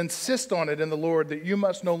 and insist on it in the Lord, that you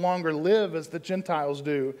must no longer live as the Gentiles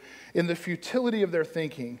do, in the futility of their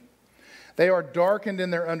thinking. They are darkened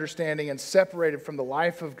in their understanding and separated from the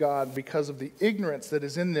life of God because of the ignorance that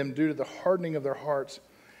is in them due to the hardening of their hearts.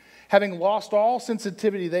 Having lost all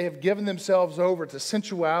sensitivity, they have given themselves over to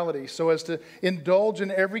sensuality so as to indulge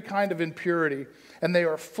in every kind of impurity, and they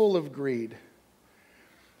are full of greed.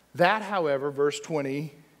 That, however, verse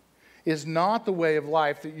 20, is not the way of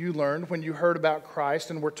life that you learned when you heard about Christ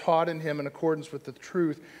and were taught in Him in accordance with the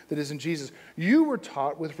truth that is in Jesus. You were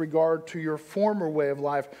taught with regard to your former way of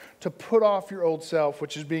life to put off your old self,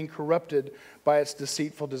 which is being corrupted by its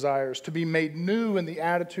deceitful desires, to be made new in the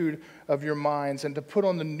attitude of your minds, and to put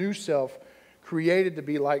on the new self, created to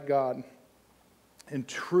be like God in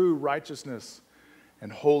true righteousness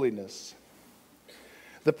and holiness.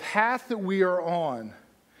 The path that we are on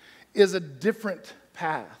is a different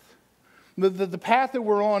path. The path that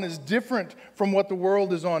we're on is different from what the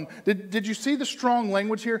world is on. Did you see the strong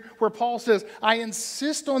language here where Paul says, I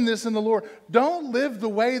insist on this in the Lord. Don't live the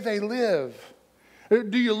way they live.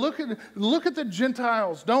 Do you look at the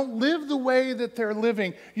Gentiles? Don't live the way that they're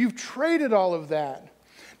living. You've traded all of that.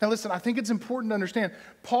 Now listen, I think it's important to understand,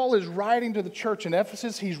 Paul is writing to the church in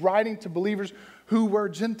Ephesus. He's writing to believers who were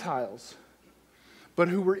Gentiles, but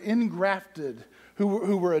who were engrafted,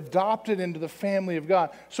 who were adopted into the family of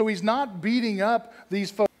God. So he's not beating up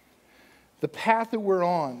these folks. The path that we're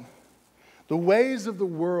on, the ways of the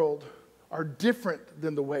world are different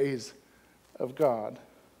than the ways of God.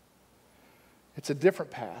 It's a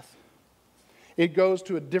different path. It goes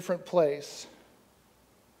to a different place.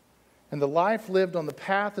 And the life lived on the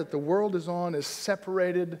path that the world is on is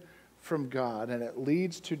separated from God, and it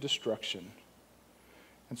leads to destruction.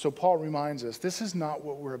 And so Paul reminds us, this is not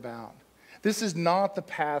what we're about. This is not the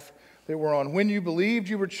path that we're on. When you believed,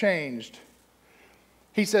 you were changed.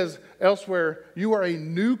 He says elsewhere, you are a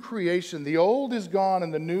new creation. The old is gone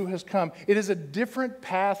and the new has come. It is a different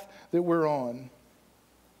path that we're on.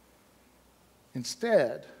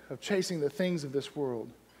 Instead of chasing the things of this world,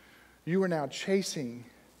 you are now chasing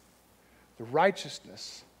the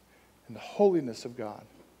righteousness and the holiness of God.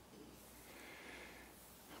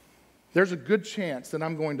 There's a good chance that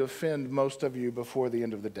I'm going to offend most of you before the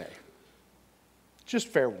end of the day. Just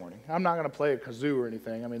fair warning. I'm not going to play a kazoo or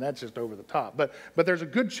anything. I mean, that's just over the top. But there's a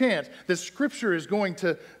good chance that Scripture is going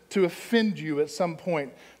to offend you at some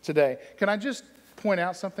point today. Can I just point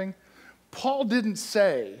out something? Paul didn't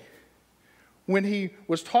say, when he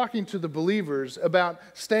was talking to the believers about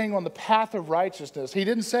staying on the path of righteousness, he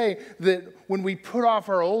didn't say that when we put off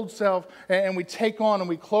our old self and we take on and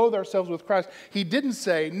we clothe ourselves with Christ, he didn't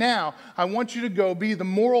say, now I want you to go be the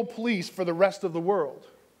moral police for the rest of the world.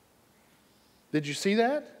 Did you see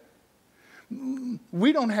that?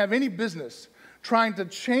 We don't have any business trying to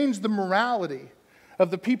change the morality of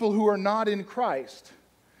the people who are not in Christ.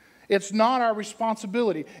 It's not our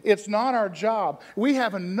responsibility. It's not our job. We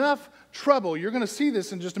have enough trouble. You're going to see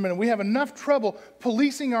this in just a minute. We have enough trouble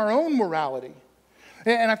policing our own morality.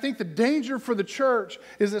 And I think the danger for the church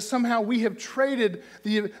is that somehow we have traded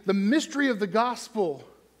the mystery of the gospel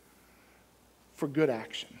for good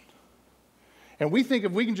action. And we think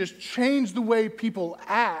if we can just change the way people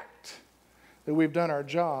act, that we've done our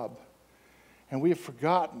job. And we have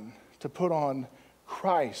forgotten to put on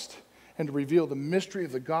Christ and to reveal the mystery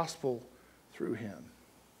of the gospel through him.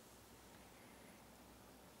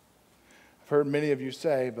 I've heard many of you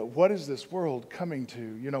say, but what is this world coming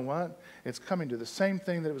to? You know what? It's coming to the same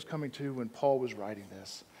thing that it was coming to when Paul was writing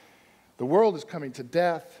this. The world is coming to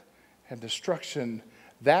death and destruction.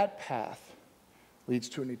 That path leads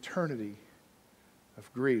to an eternity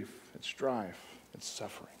of grief and strife and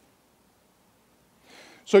suffering.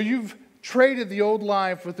 So you've traded the old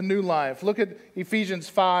life with the new life. Look at Ephesians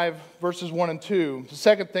 5, verses 1 and 2. The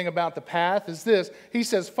second thing about the path is this. He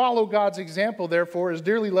says, follow God's example, therefore, as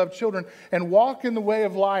dearly loved children, and walk in the way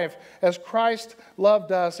of life as Christ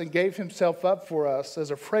loved us and gave himself up for us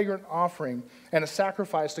as a fragrant offering and a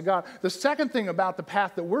sacrifice to God. The second thing about the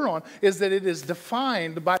path that we're on is that it is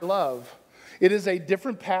defined by love. It is a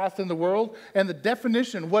different path in the world, and the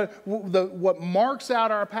definition, what marks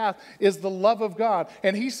out our path is the love of God.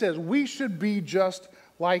 And he says we should be just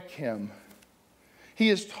like him.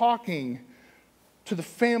 He is talking to the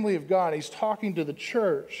family of God. He's talking to the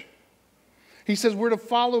church. He says we're to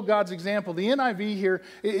follow God's example. The NIV here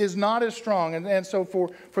is not as strong. And so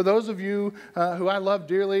for those of you who I love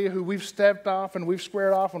dearly, who we've stepped off and we've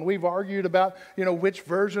squared off and we've argued about, which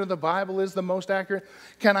version of the Bible is the most accurate,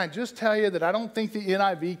 can I just tell you that I don't think the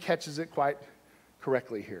NIV catches it quite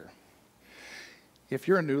correctly here. If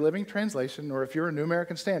you're a New Living Translation or if you're a New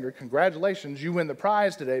American Standard, congratulations, you win the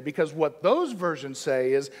prize today, because what those versions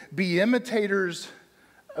say is be imitators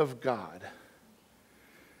of God.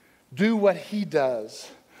 Do what he does.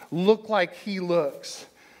 Look like he looks.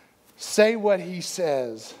 Say what he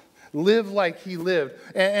says. Live like he lived.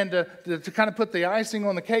 And to kind of put the icing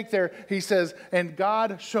on the cake there, he says, and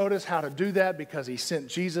God showed us how to do that because he sent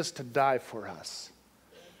Jesus to die for us.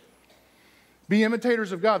 Be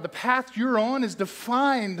imitators of God. The path you're on is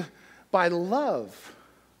defined by love.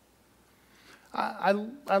 I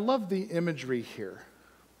love the imagery here.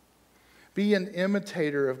 Be an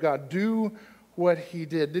imitator of God. Do what he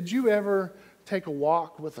did. Did you ever take a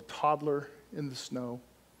walk with a toddler in the snow?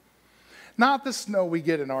 Not the snow we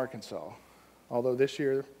get in Arkansas, although this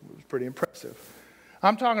year it was pretty impressive.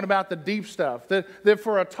 I'm talking about the deep stuff that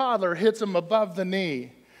for a toddler hits them above the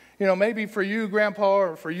knee. Maybe for you, Grandpa,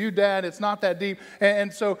 or for you, Dad, it's not that deep.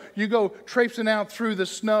 And so you go traipsing out through the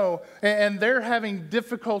snow, and they're having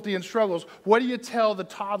difficulty and struggles. What do you tell the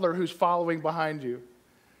toddler who's following behind you?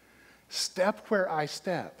 Step where I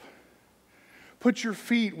step. Put your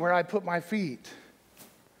feet where I put my feet.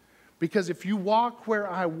 Because if you walk where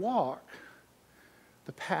I walk,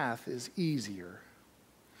 the path is easier.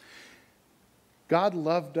 God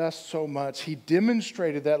loved us so much. He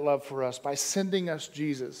demonstrated that love for us by sending us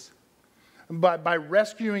Jesus. By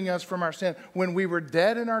rescuing us from our sin. When we were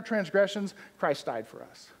dead in our transgressions, Christ died for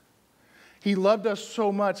us. He loved us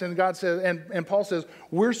so much, and God says, and Paul says,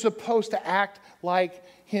 we're supposed to act like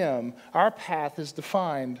him. Our path is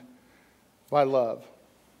defined by love.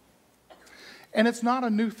 And it's not a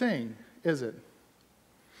new thing, is it?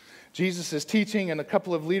 Jesus is teaching, and a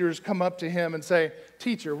couple of leaders come up to him and say,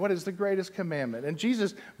 "Teacher, what is the greatest commandment?" And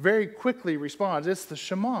Jesus very quickly responds, "It's the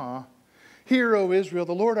Shema. Hear, O Israel,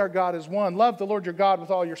 the Lord our God is one. Love the Lord your God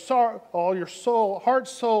with all your soul, heart,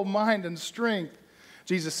 soul, mind, and strength."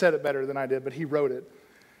 Jesus said it better than I did, but he wrote it.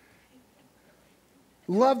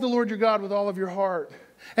 Love the Lord your God with all of your heart.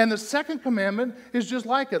 And the second commandment is just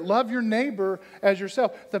like it. Love your neighbor as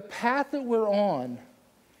yourself. The path that we're on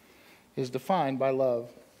is defined by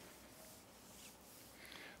love.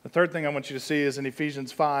 The third thing I want you to see is in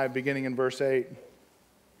Ephesians 5, beginning in verse 8.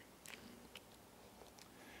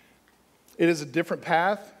 It is a different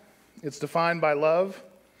path. It's defined by love.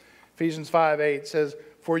 Ephesians 5:8 says,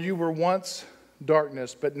 "For you were once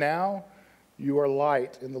darkness, but now you are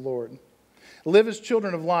light in the Lord. Live as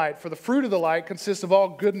children of light, for the fruit of the light consists of all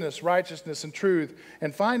goodness, righteousness, and truth,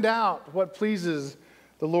 and find out what pleases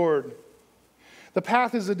the Lord." The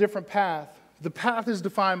path is a different path. The path is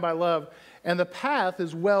defined by love, and the path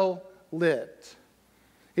is well lit.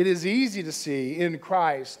 It is easy to see in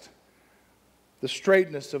Christ the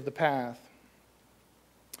straightness of the path.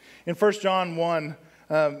 In 1 John 1,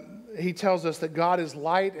 he tells us that God is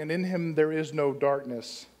light, and in him there is no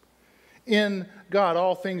darkness. In God,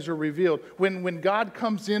 all things are revealed. When God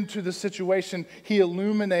comes into the situation, he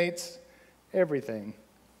illuminates everything.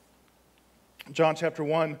 John chapter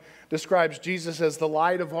 1 describes Jesus as the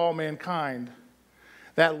light of all mankind.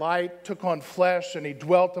 That light took on flesh and he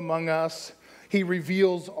dwelt among us. He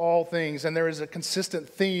reveals all things. And there is a consistent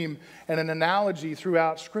theme and an analogy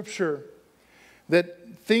throughout Scripture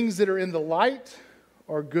that things that are in the light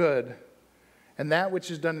are good, and that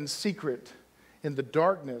which is done in secret in the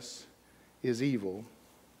darkness is evil.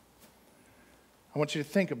 I want you to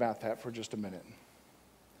think about that for just a minute.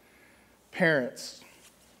 Parents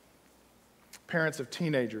of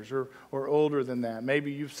teenagers or older than that.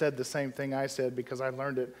 Maybe you've said the same thing I said because I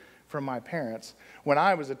learned it from my parents. When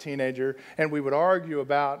I was a teenager and we would argue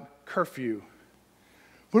about curfew.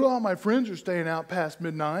 But all my friends are staying out past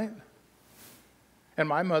midnight. And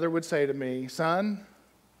my mother would say to me, "Son,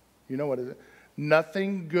 you know what it is?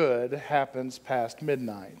 Nothing good happens past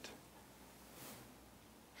midnight."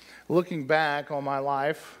 Looking back on my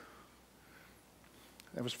life,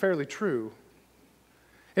 that was fairly true.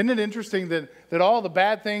 Isn't it interesting that all the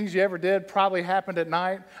bad things you ever did probably happened at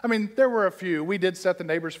night? I mean, there were a few. We did set the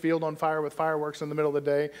neighbor's field on fire with fireworks in the middle of the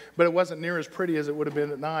day, but it wasn't near as pretty as it would have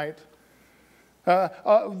been at night.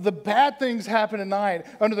 The bad things happen at night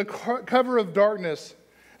under the cover of darkness.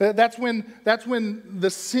 That's when the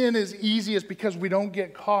sin is easiest, because we don't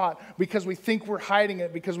get caught, because we think we're hiding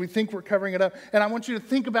it, because we think we're covering it up. And I want you to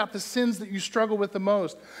think about the sins that you struggle with the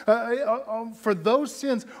most. For those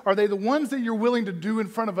sins, are they the ones that you're willing to do in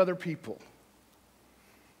front of other people?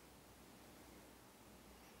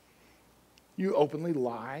 You openly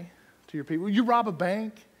lie to your people. You rob a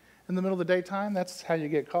bank in the middle of the daytime. That's how you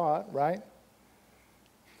get caught, right?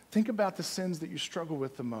 Think about the sins that you struggle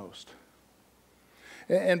with the most.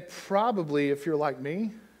 And probably, if you're like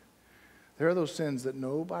me, there are those sins that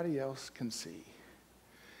nobody else can see.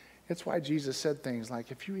 It's why Jesus said things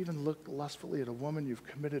like, if you even look lustfully at a woman, you've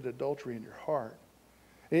committed adultery in your heart.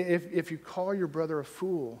 If you call your brother a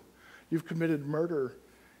fool, you've committed murder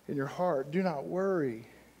in your heart. Do not worry.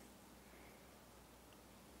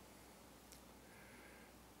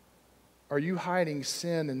 Are you hiding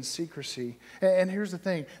sin in secrecy? And here's the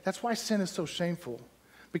thing. That's why sin is so shameful.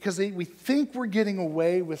 Because we think we're getting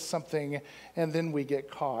away with something and then we get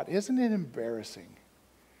caught. Isn't it embarrassing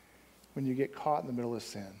when you get caught in the middle of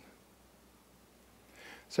sin?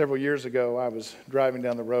 Several years ago, I was driving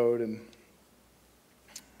down the road and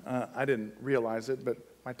I didn't realize it, but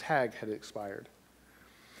my tag had expired.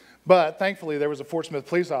 But thankfully, there was a Fort Smith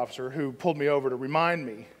police officer who pulled me over to remind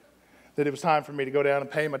me that it was time for me to go down and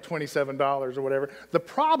pay my $27 or whatever. The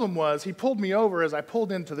problem was he pulled me over as I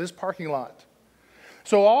pulled into this parking lot.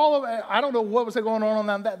 So I don't know what was going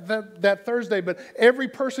on that Thursday, but every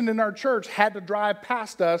person in our church had to drive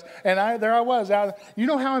past us, and there I was. You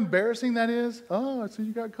know how embarrassing that is? Oh, so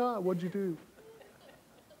you got caught. What'd you do?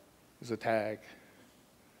 It was a tag.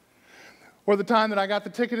 Or the time that I got the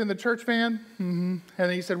ticket in the church van,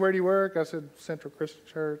 and he said, "Where do you work?" I said, "Central Christian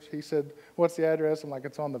Church." He said, "What's the address?" I'm like,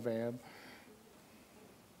 "It's on the van."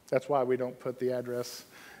 That's why we don't put the address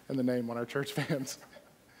and the name on our church vans.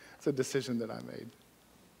 It's a decision that I made.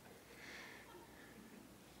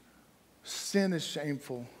 Sin is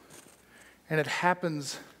shameful, and it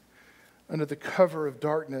happens under the cover of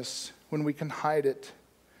darkness when we can hide it.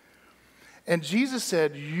 And Jesus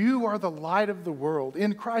said, "You are the light of the world.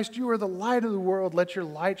 In Christ, you are the light of the world. Let your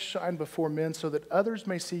light shine before men so that others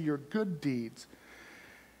may see your good deeds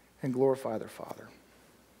and glorify their Father."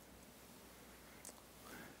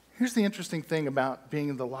 Here's the interesting thing about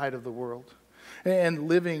being the light of the world and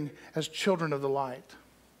living as children of the light.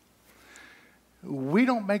 We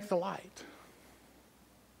don't make the light.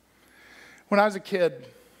 When I was a kid,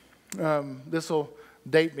 this will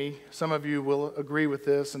date me. Some of you will agree with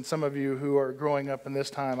this, and some of you who are growing up in this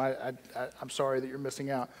time, I'm sorry that you're missing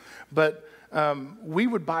out. But we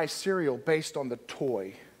would buy cereal based on the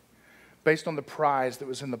toy. based on the prize that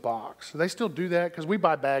was in the box. They still do that because we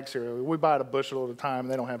buy bag cereal. We buy it a bushel at a time,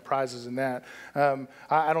 and they don't have prizes in that.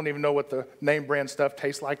 I don't even know what the name brand stuff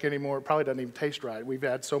tastes like anymore. It probably doesn't even taste right. We've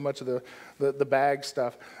had so much of the bag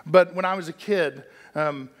stuff. But when I was a kid,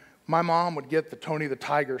 my mom would get the Tony the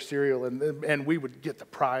Tiger cereal, and we would get the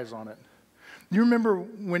prize on it. You remember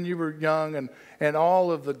when you were young and all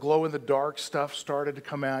of the glow-in-the-dark stuff started to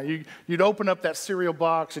come out? You'd open up that cereal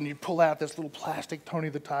box and you'd pull out this little plastic Tony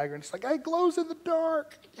the Tiger, and it's like, it glows in the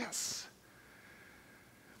dark. Yes.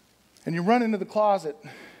 And you run into the closet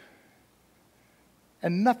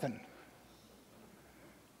and nothing.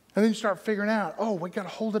 And then you start figuring out, we got to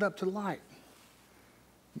hold it up to the light.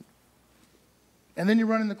 And then you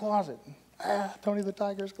run in the closet. Tony the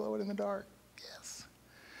Tiger's glowing in the dark. Yes.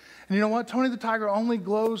 And you know what? Tony the Tiger only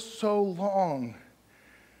glows so long.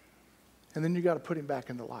 And then you got to put him back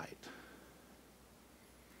in the light.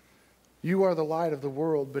 You are the light of the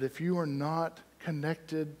world, but if you are not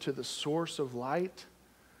connected to the source of light,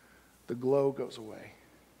 the glow goes away.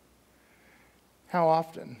 How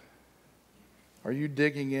often are you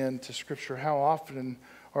digging into Scripture? How often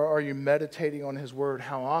are you meditating on His Word?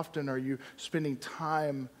 How often are you spending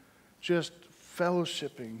time just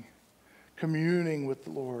fellowshipping, communing with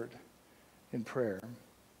the Lord in prayer?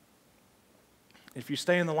 If you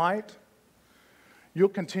stay in the light, you'll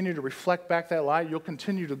continue to reflect back that light. You'll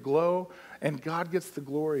continue to glow, and God gets the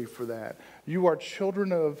glory for that. You are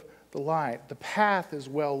children of the light. The path is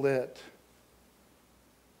well lit.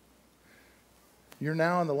 You're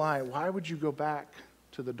now in the light. Why would you go back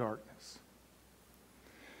to the darkness?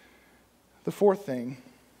 The fourth thing,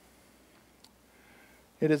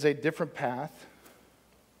 it is a different path.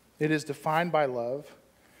 It is defined by love.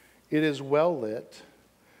 It is well lit.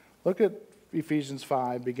 Look at Ephesians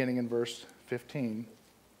 5, beginning in verse 15.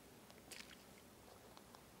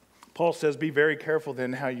 Paul says, "Be very careful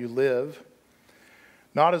then how you live,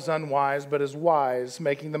 not as unwise, but as wise,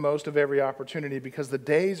 making the most of every opportunity, because the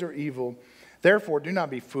days are evil. Therefore, do not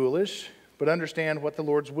be foolish, but understand what the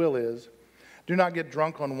Lord's will is. Do not get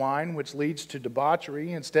drunk on wine, which leads to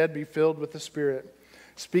debauchery. Instead, be filled with the Spirit,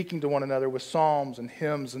 speaking to one another with psalms and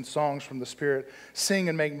hymns and songs from the Spirit. Sing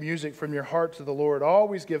and make music from your heart to the Lord.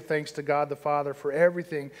 Always give thanks to God the Father for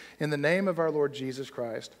everything in the name of our Lord Jesus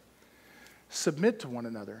Christ. Submit to one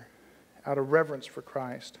another out of reverence for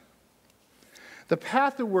Christ." The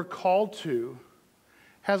path that we're called to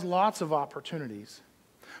has lots of opportunities.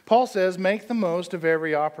 Paul says, make the most of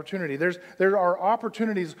every opportunity. There are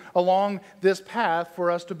opportunities along this path for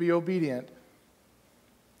us to be obedient,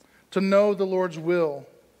 to know the Lord's will,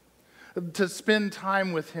 to spend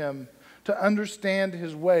time with Him, to understand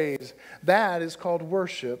His ways. That is called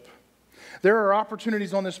worship. There are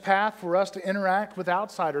opportunities on this path for us to interact with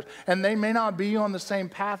outsiders, and they may not be on the same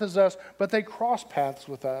path as us, but they cross paths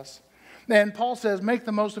with us. And Paul says, make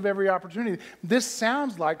the most of every opportunity. This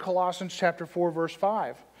sounds like Colossians chapter 4, verse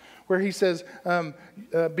 5, where he says,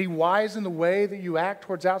 be wise in the way that you act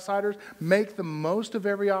towards outsiders. Make the most of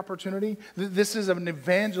every opportunity. This is an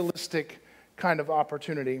evangelistic kind of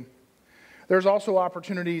opportunity. There's also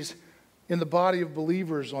opportunities in the body of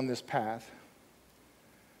believers on this path.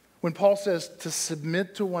 When Paul says to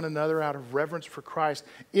submit to one another out of reverence for Christ,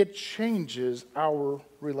 it changes our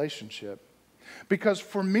relationship. Because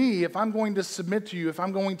for me, if I'm going to submit to you, if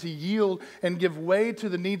I'm going to yield and give way to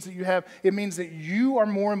the needs that you have, it means that you are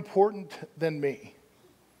more important than me.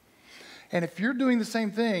 And if you're doing the same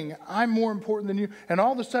thing, I'm more important than you. And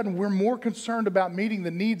all of a sudden, we're more concerned about meeting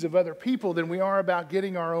the needs of other people than we are about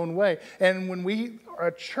getting our own way. And when we are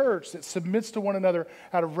a church that submits to one another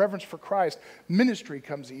out of reverence for Christ, ministry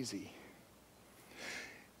comes easy.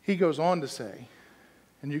 He goes on to say,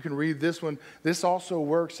 and you can read this one, this also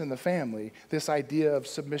works in the family, this idea of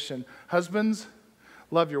submission. Husbands,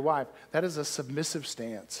 love your wife. That is a submissive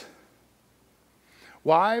stance.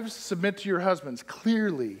 Wives, submit to your husbands.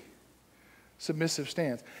 Clearly, submissive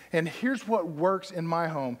stance. And here's what works in my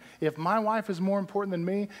home. If my wife is more important than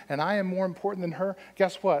me and I am more important than her,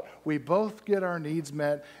 guess what? We both get our needs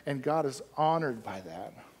met and God is honored by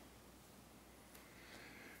that.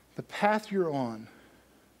 The path you're on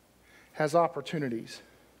has opportunities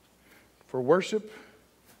for worship,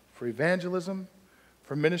 for evangelism,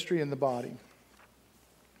 for ministry in the body.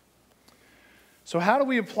 So how do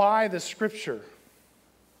we apply this scripture?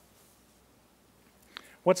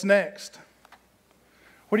 What's next?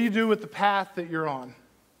 What do you do with the path that you're on?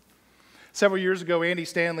 Several years ago, Andy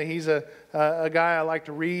Stanley, he's a guy I like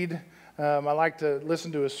to read. I like to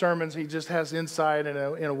listen to his sermons. He just has insight in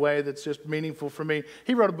a way that's just meaningful for me.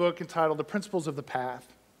 He wrote a book entitled The Principles of the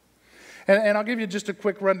Path. And I'll give you just a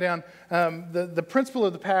quick rundown. The principle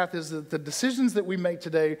of the path is that the decisions that we make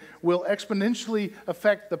today will exponentially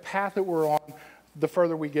affect the path that we're on the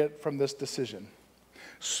further we get from this decision.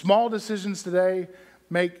 Small decisions today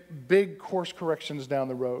make big course corrections down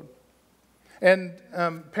the road. And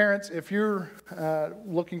parents, if you're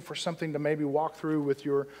looking for something to maybe walk through with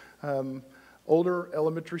your older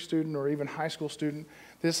elementary student or even high school student,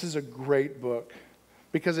 this is a great book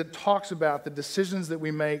because it talks about the decisions that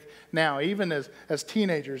we make now, even as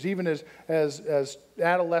teenagers, even as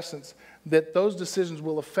adolescents, that those decisions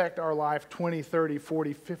will affect our life 20, 30,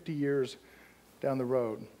 40, 50 years down the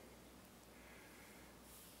road.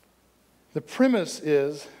 The premise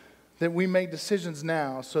is that we make decisions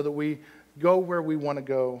now so that we go where we want to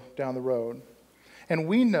go down the road. And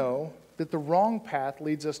we know that the wrong path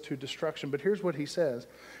leads us to destruction. But here's what he says.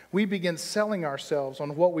 We begin selling ourselves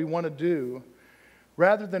on what we want to do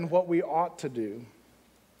rather than what we ought to do.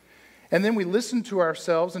 And then we listen to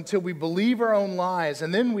ourselves until we believe our own lies,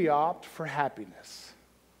 and then we opt for happiness.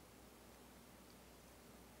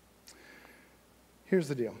 Here's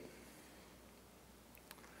the deal.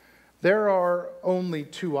 There are only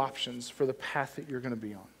two options for the path that you're going to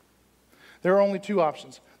be on. There are only two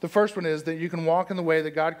options. The first one is that you can walk in the way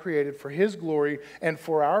that God created for His glory and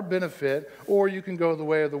for our benefit, or you can go the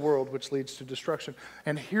way of the world, which leads to destruction.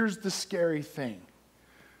 And here's the scary thing.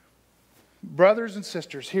 Brothers and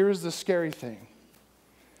sisters, here's the scary thing.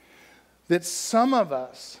 That some of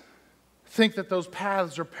us think that those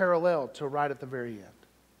paths are parallel to right at the very end.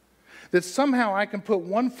 That somehow I can put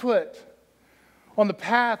one foot on the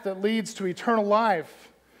path that leads to eternal life,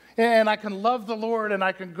 and I can love the Lord, and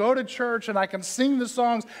I can go to church, and I can sing the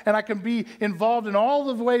songs, and I can be involved in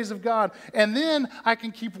all the ways of God. And then I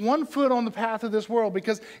can keep one foot on the path of this world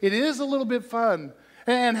because it is a little bit fun.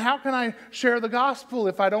 And how can I share the gospel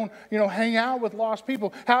if I don't, hang out with lost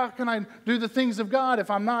people? How can I do the things of God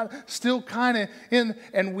if I'm not still kind of in?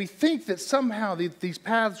 And we think that somehow these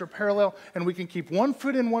paths are parallel, and we can keep one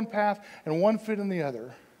foot in one path and one foot in the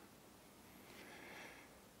other.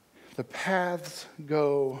 The paths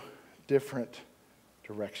go different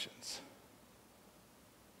directions.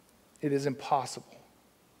 It is impossible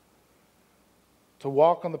to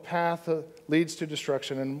walk on the path that leads to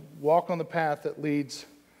destruction and walk on the path that leads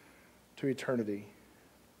to eternity.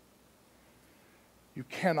 You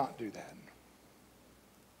cannot do that.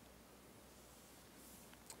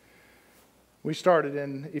 We started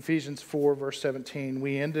in Ephesians 4, verse 17.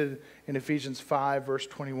 We ended in Ephesians 5, verse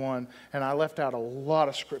 21. And I left out a lot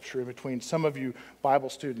of scripture in between. Some of you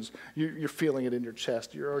Bible students, you're feeling it in your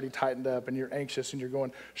chest. You're already tightened up and you're anxious and you're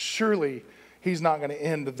going, surely he's not going to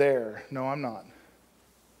end there. No, I'm not.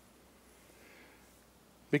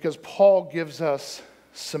 Because Paul gives us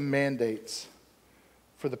some mandates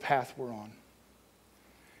for the path we're on.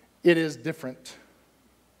 It is different.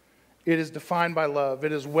 It is defined by love.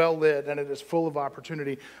 It is well lit and it is full of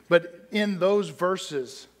opportunity. But in those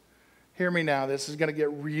verses, hear me now, this is going to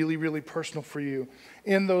get really, really personal for you.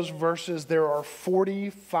 In those verses, there are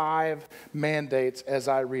 45 mandates as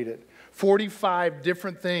I read it. 45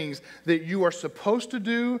 different things that you are supposed to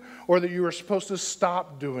do or that you are supposed to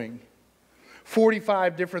stop doing.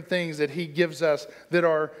 45 different things that he gives us that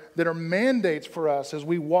are mandates for us as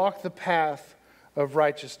we walk the path of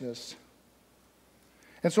righteousness.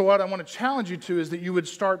 And so what I want to challenge you to is that you would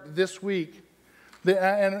start this week,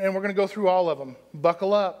 and we're going to go through all of them.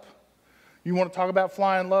 Buckle up. You want to talk about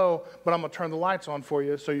flying low, but I'm going to turn the lights on for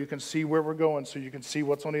you so you can see where we're going, so you can see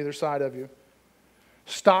what's on either side of you.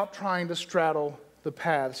 Stop trying to straddle the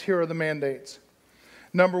paths. Here are the mandates.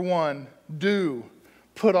 Number 1, do.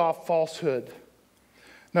 Put off falsehood.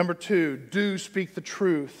 Number 2, do speak the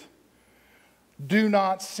truth. Do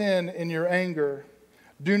not sin in your anger.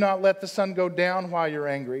 Do not let the sun go down while you're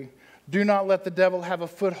angry. Do not let the devil have a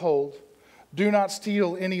foothold. Do not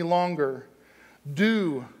steal any longer.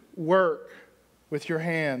 Do work with your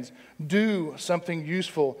hands. Do something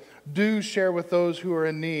useful. Do share with those who are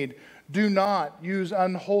in need. Do not use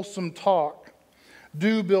unwholesome talk.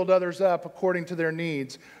 Do build others up according to their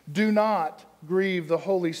needs. Do not grieve the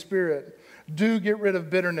Holy Spirit. Do get rid of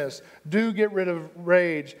bitterness. Do get rid of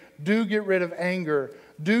rage. Do get rid of anger.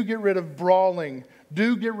 Do get rid of brawling.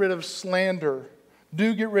 Do get rid of slander.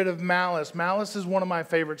 Do get rid of malice. Malice is one of my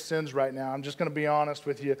favorite sins right now. I'm just going to be honest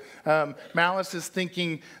with you. Malice is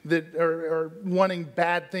thinking that or wanting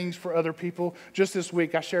bad things for other people. Just this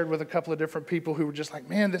week, I shared with a couple of different people who were just like,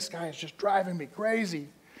 man, this guy is just driving me crazy.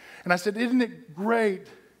 And I said, isn't it great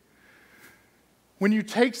when you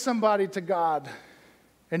take somebody to God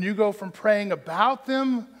and you go from praying about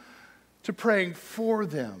them to praying for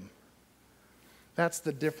them? That's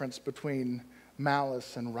the difference between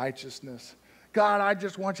malice and righteousness. God, I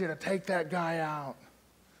just want you to take that guy out.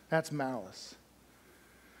 That's malice.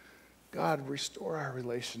 God, restore our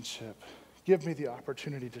relationship. Give me the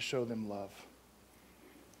opportunity to show them love.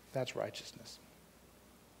 That's righteousness.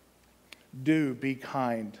 Do be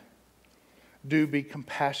kind. Do be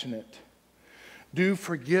compassionate. Do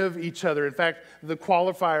forgive each other. In fact, the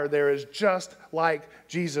qualifier there is just like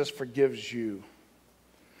Jesus forgives you.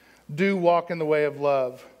 Do walk in the way of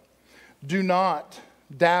love. Do not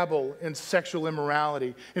dabble in sexual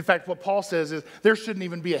immorality. In fact, what Paul says is there shouldn't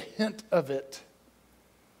even be a hint of it.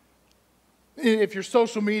 If your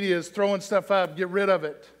social media is throwing stuff up, get rid of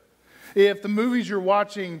it. If the movies you're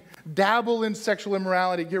watching dabble in sexual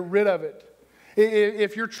immorality, get rid of it.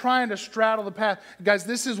 If you're trying to straddle the path, guys,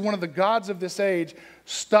 this is one of the gods of this age.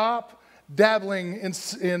 Stop dabbling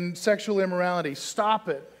in sexual immorality. Stop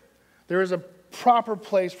it. There is a proper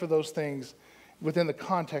place for those things within the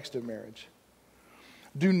context of marriage.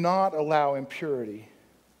 Do not allow impurity.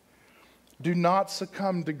 Do not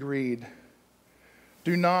succumb to greed.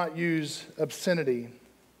 Do not use obscenity.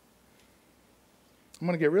 I'm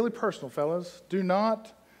going to get really personal, fellas. Do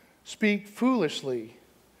not speak foolishly.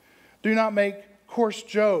 Do not make coarse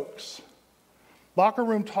jokes. Locker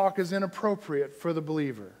room talk is inappropriate for the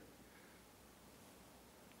believer.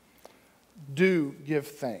 Do give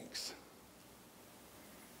thanks.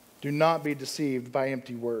 Do not be deceived by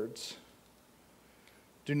empty words.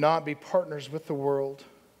 Do not be partners with the world.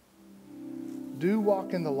 Do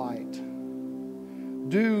walk in the light.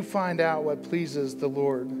 Do find out what pleases the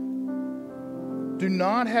Lord. Do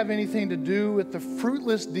not have anything to do with the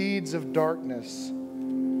fruitless deeds of darkness.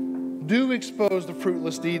 Do expose the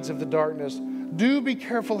fruitless deeds of the darkness. Do be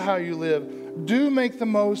careful how you live. Do make the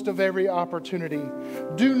most of every opportunity.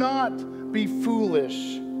 Do not be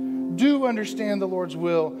foolish. Do understand the Lord's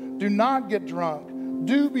will. Do not get drunk.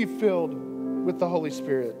 Do be filled with the Holy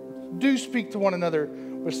Spirit. Do speak to one another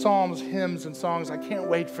with psalms, hymns, and songs. I can't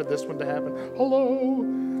wait for this one to happen. Hello.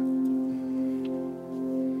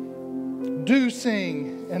 Do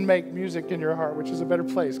sing and make music in your heart, which is a better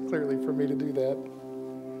place, clearly, for me to do that.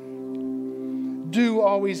 Do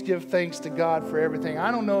always give thanks to God for everything.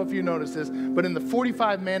 I don't know if you noticed this, but in the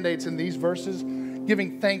 45 mandates in these verses,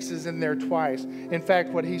 giving thanks is in there twice. In fact,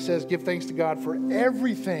 what he says, give thanks to God for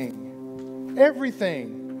everything.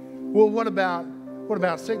 Everything. Well, what about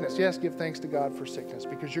sickness? Yes, give thanks to God for sickness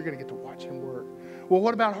because you're going to get to watch him work. Well,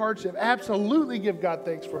 what about hardship? Absolutely give God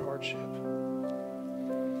thanks for hardship.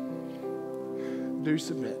 Do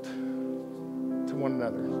submit to one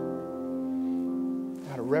another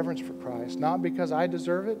out of reverence for Christ, not because I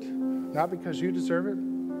deserve it, not because you deserve it,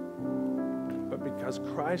 but because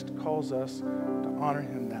Christ calls us to honor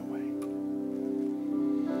him that way.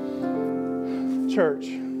 Church,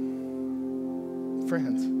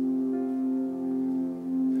 friends,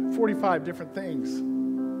 45 different things.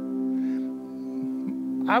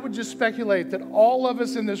 I would just speculate that all of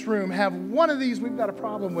us in this room have one of these we've got a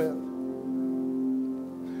problem with.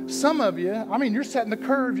 Some of you, you're setting the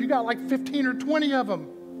curve. You got like 15 or 20 of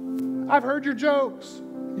them. I've heard your jokes.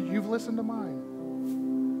 You've listened to mine.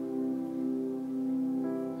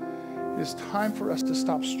 It is time for us to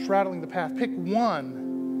stop straddling the path. Pick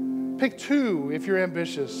one. Pick two if you're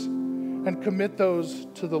ambitious. And commit those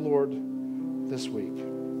to the Lord this week.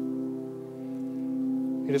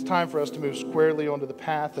 It is time for us to move squarely onto the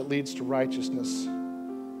path that leads to righteousness.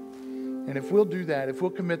 And if we'll do that, if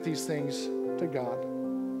we'll commit these things to God,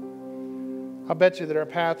 I'll bet you that our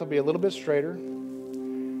path will be a little bit straighter,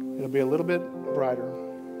 it'll be a little bit brighter,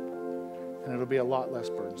 and it'll be a lot less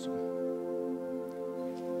burdensome.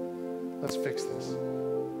 Let's fix this.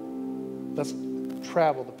 Let's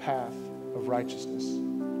travel the path of righteousness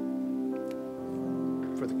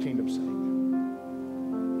for the kingdom's sake.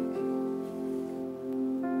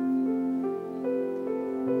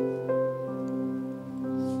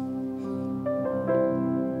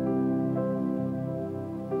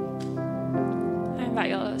 I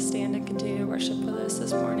invite y'all to stand and continue to worship with us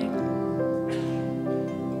this morning.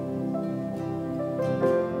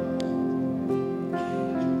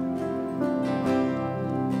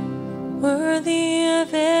 Worthy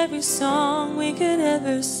of every song we could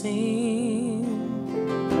ever sing,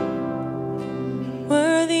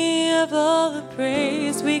 worthy of all the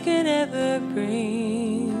praise we could ever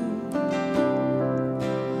bring,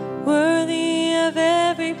 worthy of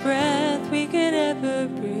every breath we could ever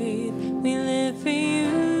breathe. We live for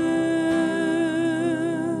you.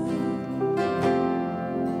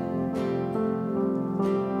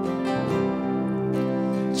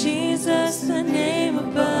 Jesus, the name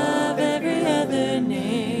above every other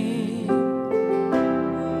name.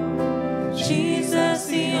 Jesus,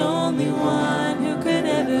 the only one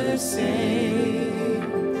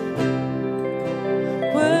sing.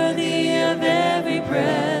 Worthy of every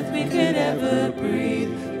breath we could ever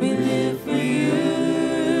breathe. We live for you.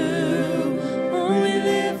 Oh, we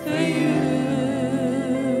live for you.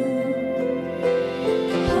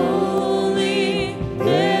 Holy,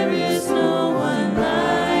 there is no one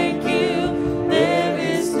like you. There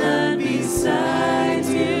is none besides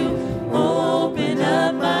you. Open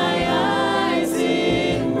up my eyes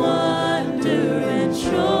in wonder and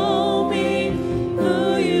show me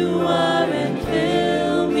who you are and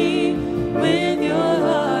fill me with your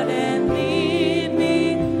heart and lead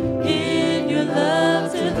me in your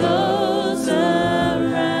love to those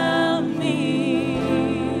around me.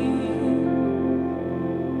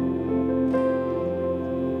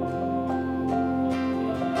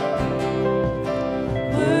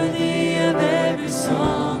 Worthy of every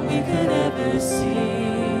song we could ever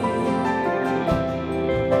sing.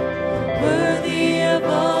 Worthy of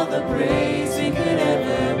all the praise we could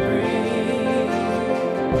ever bring.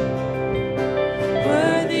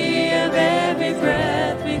 Worthy of every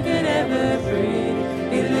breath we could ever breathe.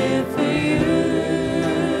 We live for you.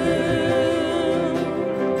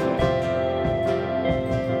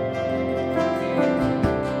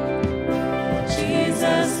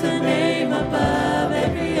 Jesus, the name above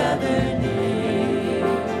every other name.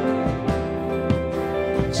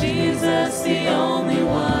 Jesus, the only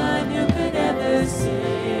one who could ever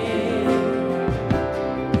sing.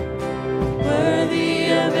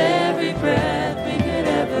 Worthy of every breath we could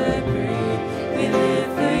ever breathe. We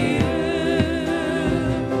live for you.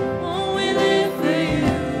 Oh, we live for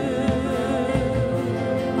you.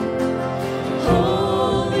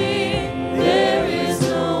 Holy, there is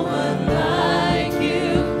no one like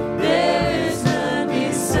you. There is none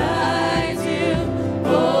besides you.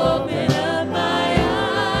 Open up my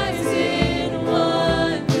eyes in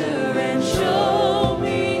wonder and show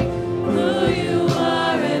me who you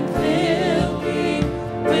are and fill me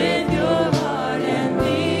with your heart and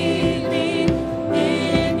lead me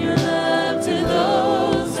in your love to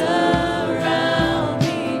those around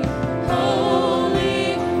me.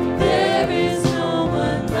 Holy, there is no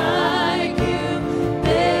one like you.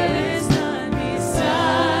 There is none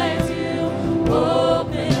besides you.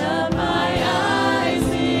 Open up my eyes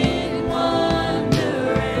in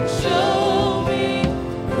wonder and show me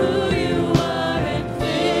who you are and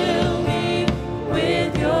fill me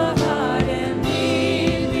with your heart and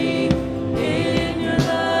lead me in your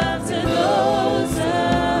love to those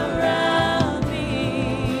around me.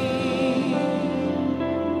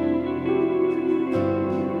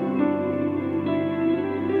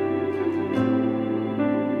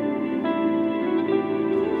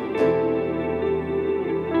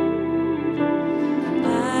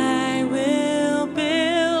 I will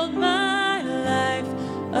build my life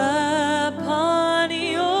upon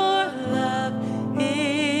your love.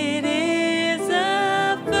 It is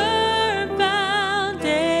a firm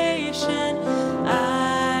foundation.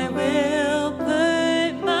 I will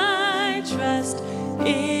put my trust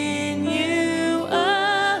in you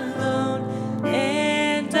alone,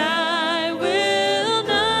 and I will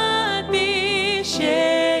not be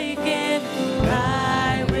shaken.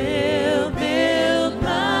 I will build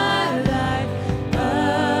my life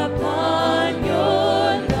upon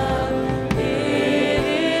your love. It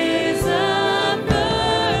is a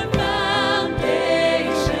firm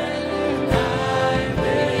foundation. I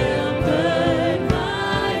will put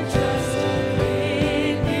my trust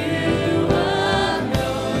in you alone,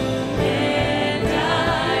 and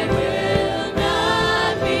I will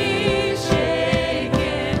not be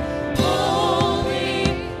shaken. Holy,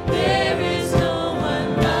 there is no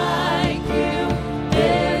one like you.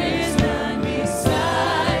 There is none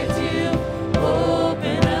besides you.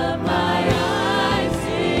 Open up my eyes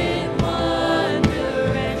in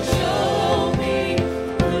wonder and show me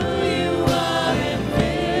who you are and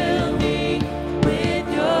fill me with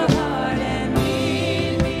your heart and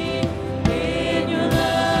lead me in your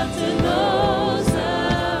love to those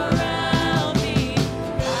around me.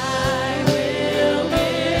 I will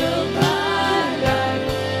build my life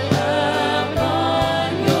upon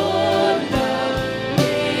your love.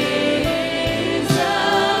 It is a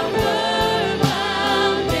firm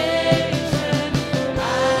foundation. I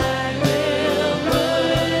will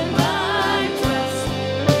put my trust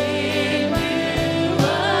in you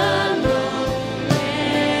alone,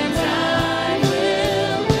 and I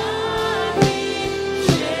will not be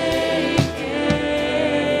shaken.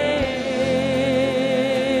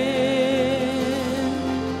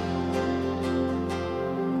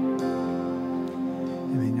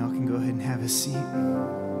 Amen. Y'all can go ahead and have a seat.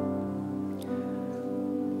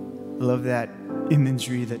 I love that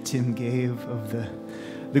imagery that Tim gave of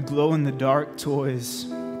the glow-in-the-dark toys.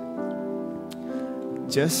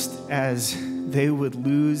 Just as they would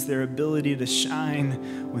lose their ability to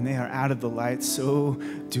shine when they are out of the light, so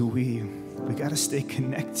do we. We got to stay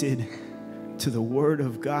connected to the Word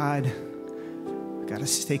of God. We got to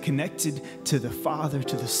stay connected to the Father,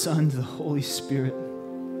 to the Son, to the Holy Spirit.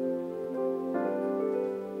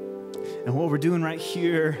 And what we're doing right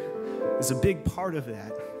here is a big part of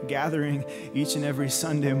that, gathering each and every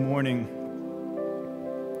Sunday morning.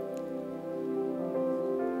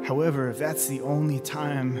 However, if that's the only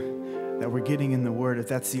time that we're getting in the Word, if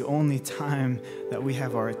that's the only time that we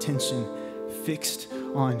have our attention fixed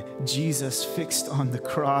on Jesus, fixed on the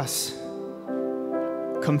cross,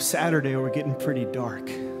 come Saturday, we're getting pretty dark.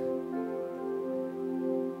 I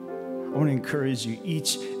want to encourage you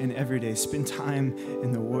each and every day, spend time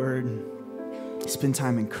in the Word, spend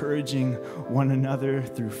time encouraging one another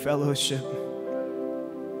through fellowship,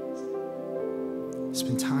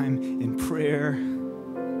 spend time in prayer.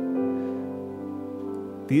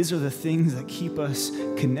 These are the things that keep us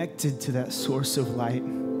connected to that source of light.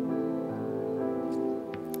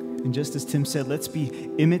 And just as Tim said, let's be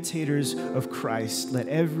imitators of Christ. Let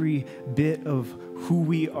every bit of who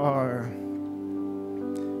we are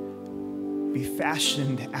be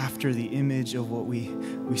fashioned after the image of what we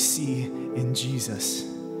see in Jesus.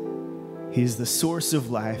 He's the source of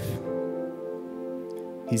life.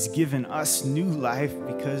 He's given us new life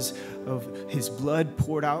because of his blood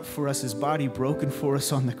poured out for us, his body broken for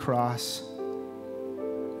us on the cross.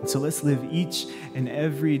 And so let's live each and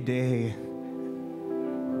every day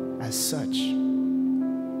as such.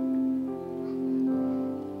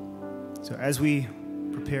 So as we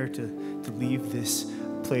prepare to leave this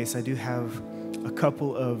place, I do have a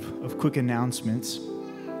couple of quick announcements.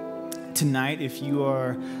 Tonight, if you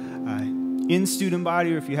are in student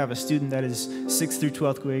body, or if you have a student that is 6th through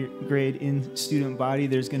 12th grade in student body,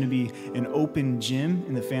 there's going to be an open gym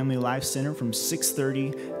in the Family Life Center from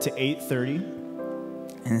 6:30 to 8:30.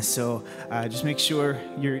 And so just make sure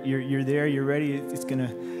you're there, you're ready. It's going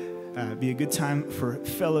to be a good time for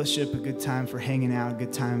fellowship, a good time for hanging out, a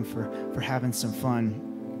good time for having some fun.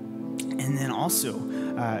 And then also,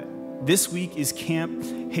 this week is Camp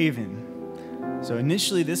Haven. So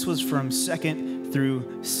initially this was from 2nd through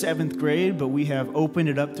 7th grade, but we have opened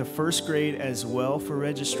it up to 1st grade as well for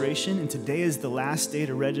registration. And today is the last day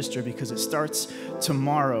to register because it starts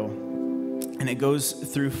tomorrow and it goes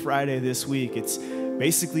through Friday this week. It's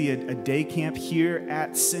basically a day camp here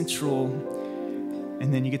at Central,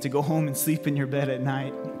 and then you get to go home and sleep in your bed at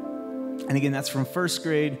night. And again, that's from 1st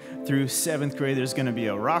grade through 7th grade. There's going to be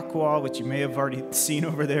a rock wall, which you may have already seen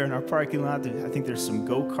over there in our parking lot. I think there's some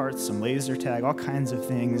go-karts, some laser tag, all kinds of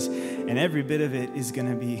things. And every bit of it is going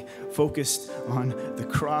to be focused on the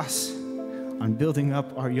cross, on building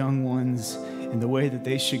up our young ones in the way that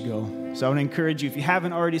they should go. So I want to encourage you, if you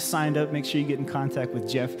haven't already signed up, make sure you get in contact with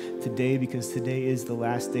Jeff today, because today is the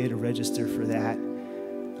last day to register for that.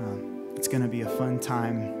 It's going to be a fun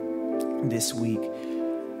time this week.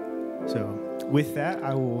 So with that,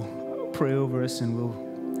 I will pray over us and we'll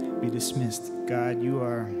be dismissed. God, you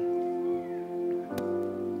are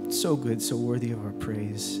so good, so worthy of our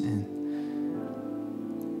praise. And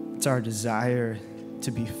it's our desire to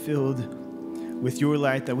be filled with your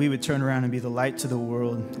light, that we would turn around and be the light to the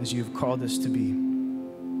world as you've called us to be.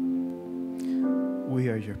 We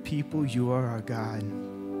are your people. You are our God.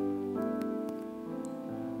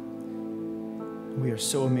 We are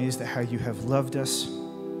so amazed at how you have loved us,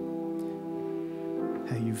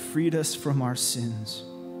 how you freed us from our sins.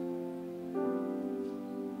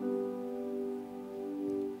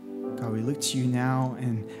 God, we look to you now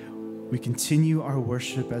and we continue our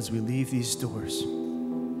worship as we leave these doors.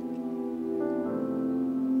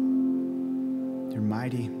 You're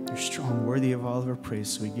mighty, you're strong, worthy of all of our praise,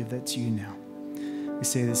 so we give that to you now. We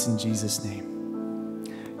say this in Jesus' name.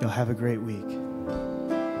 Y'all have a great week.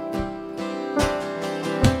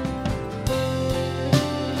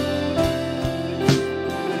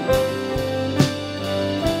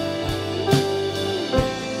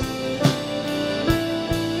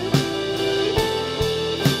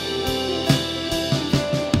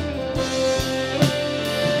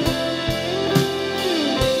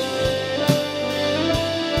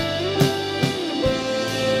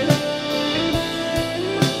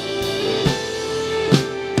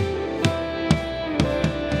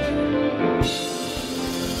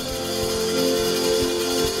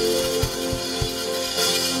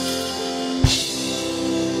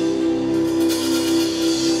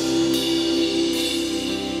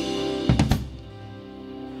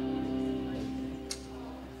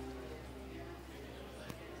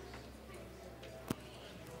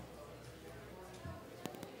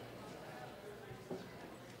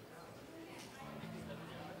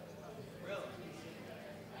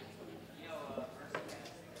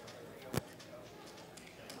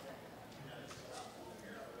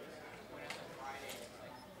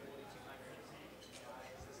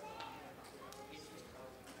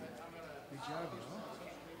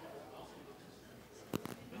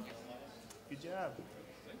 job.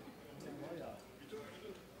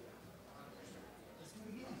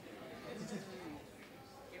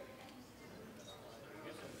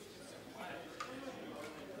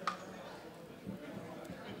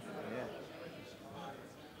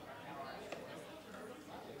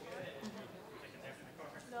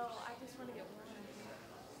 No, I just want to get one.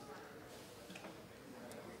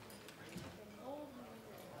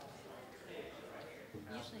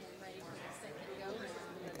 Usually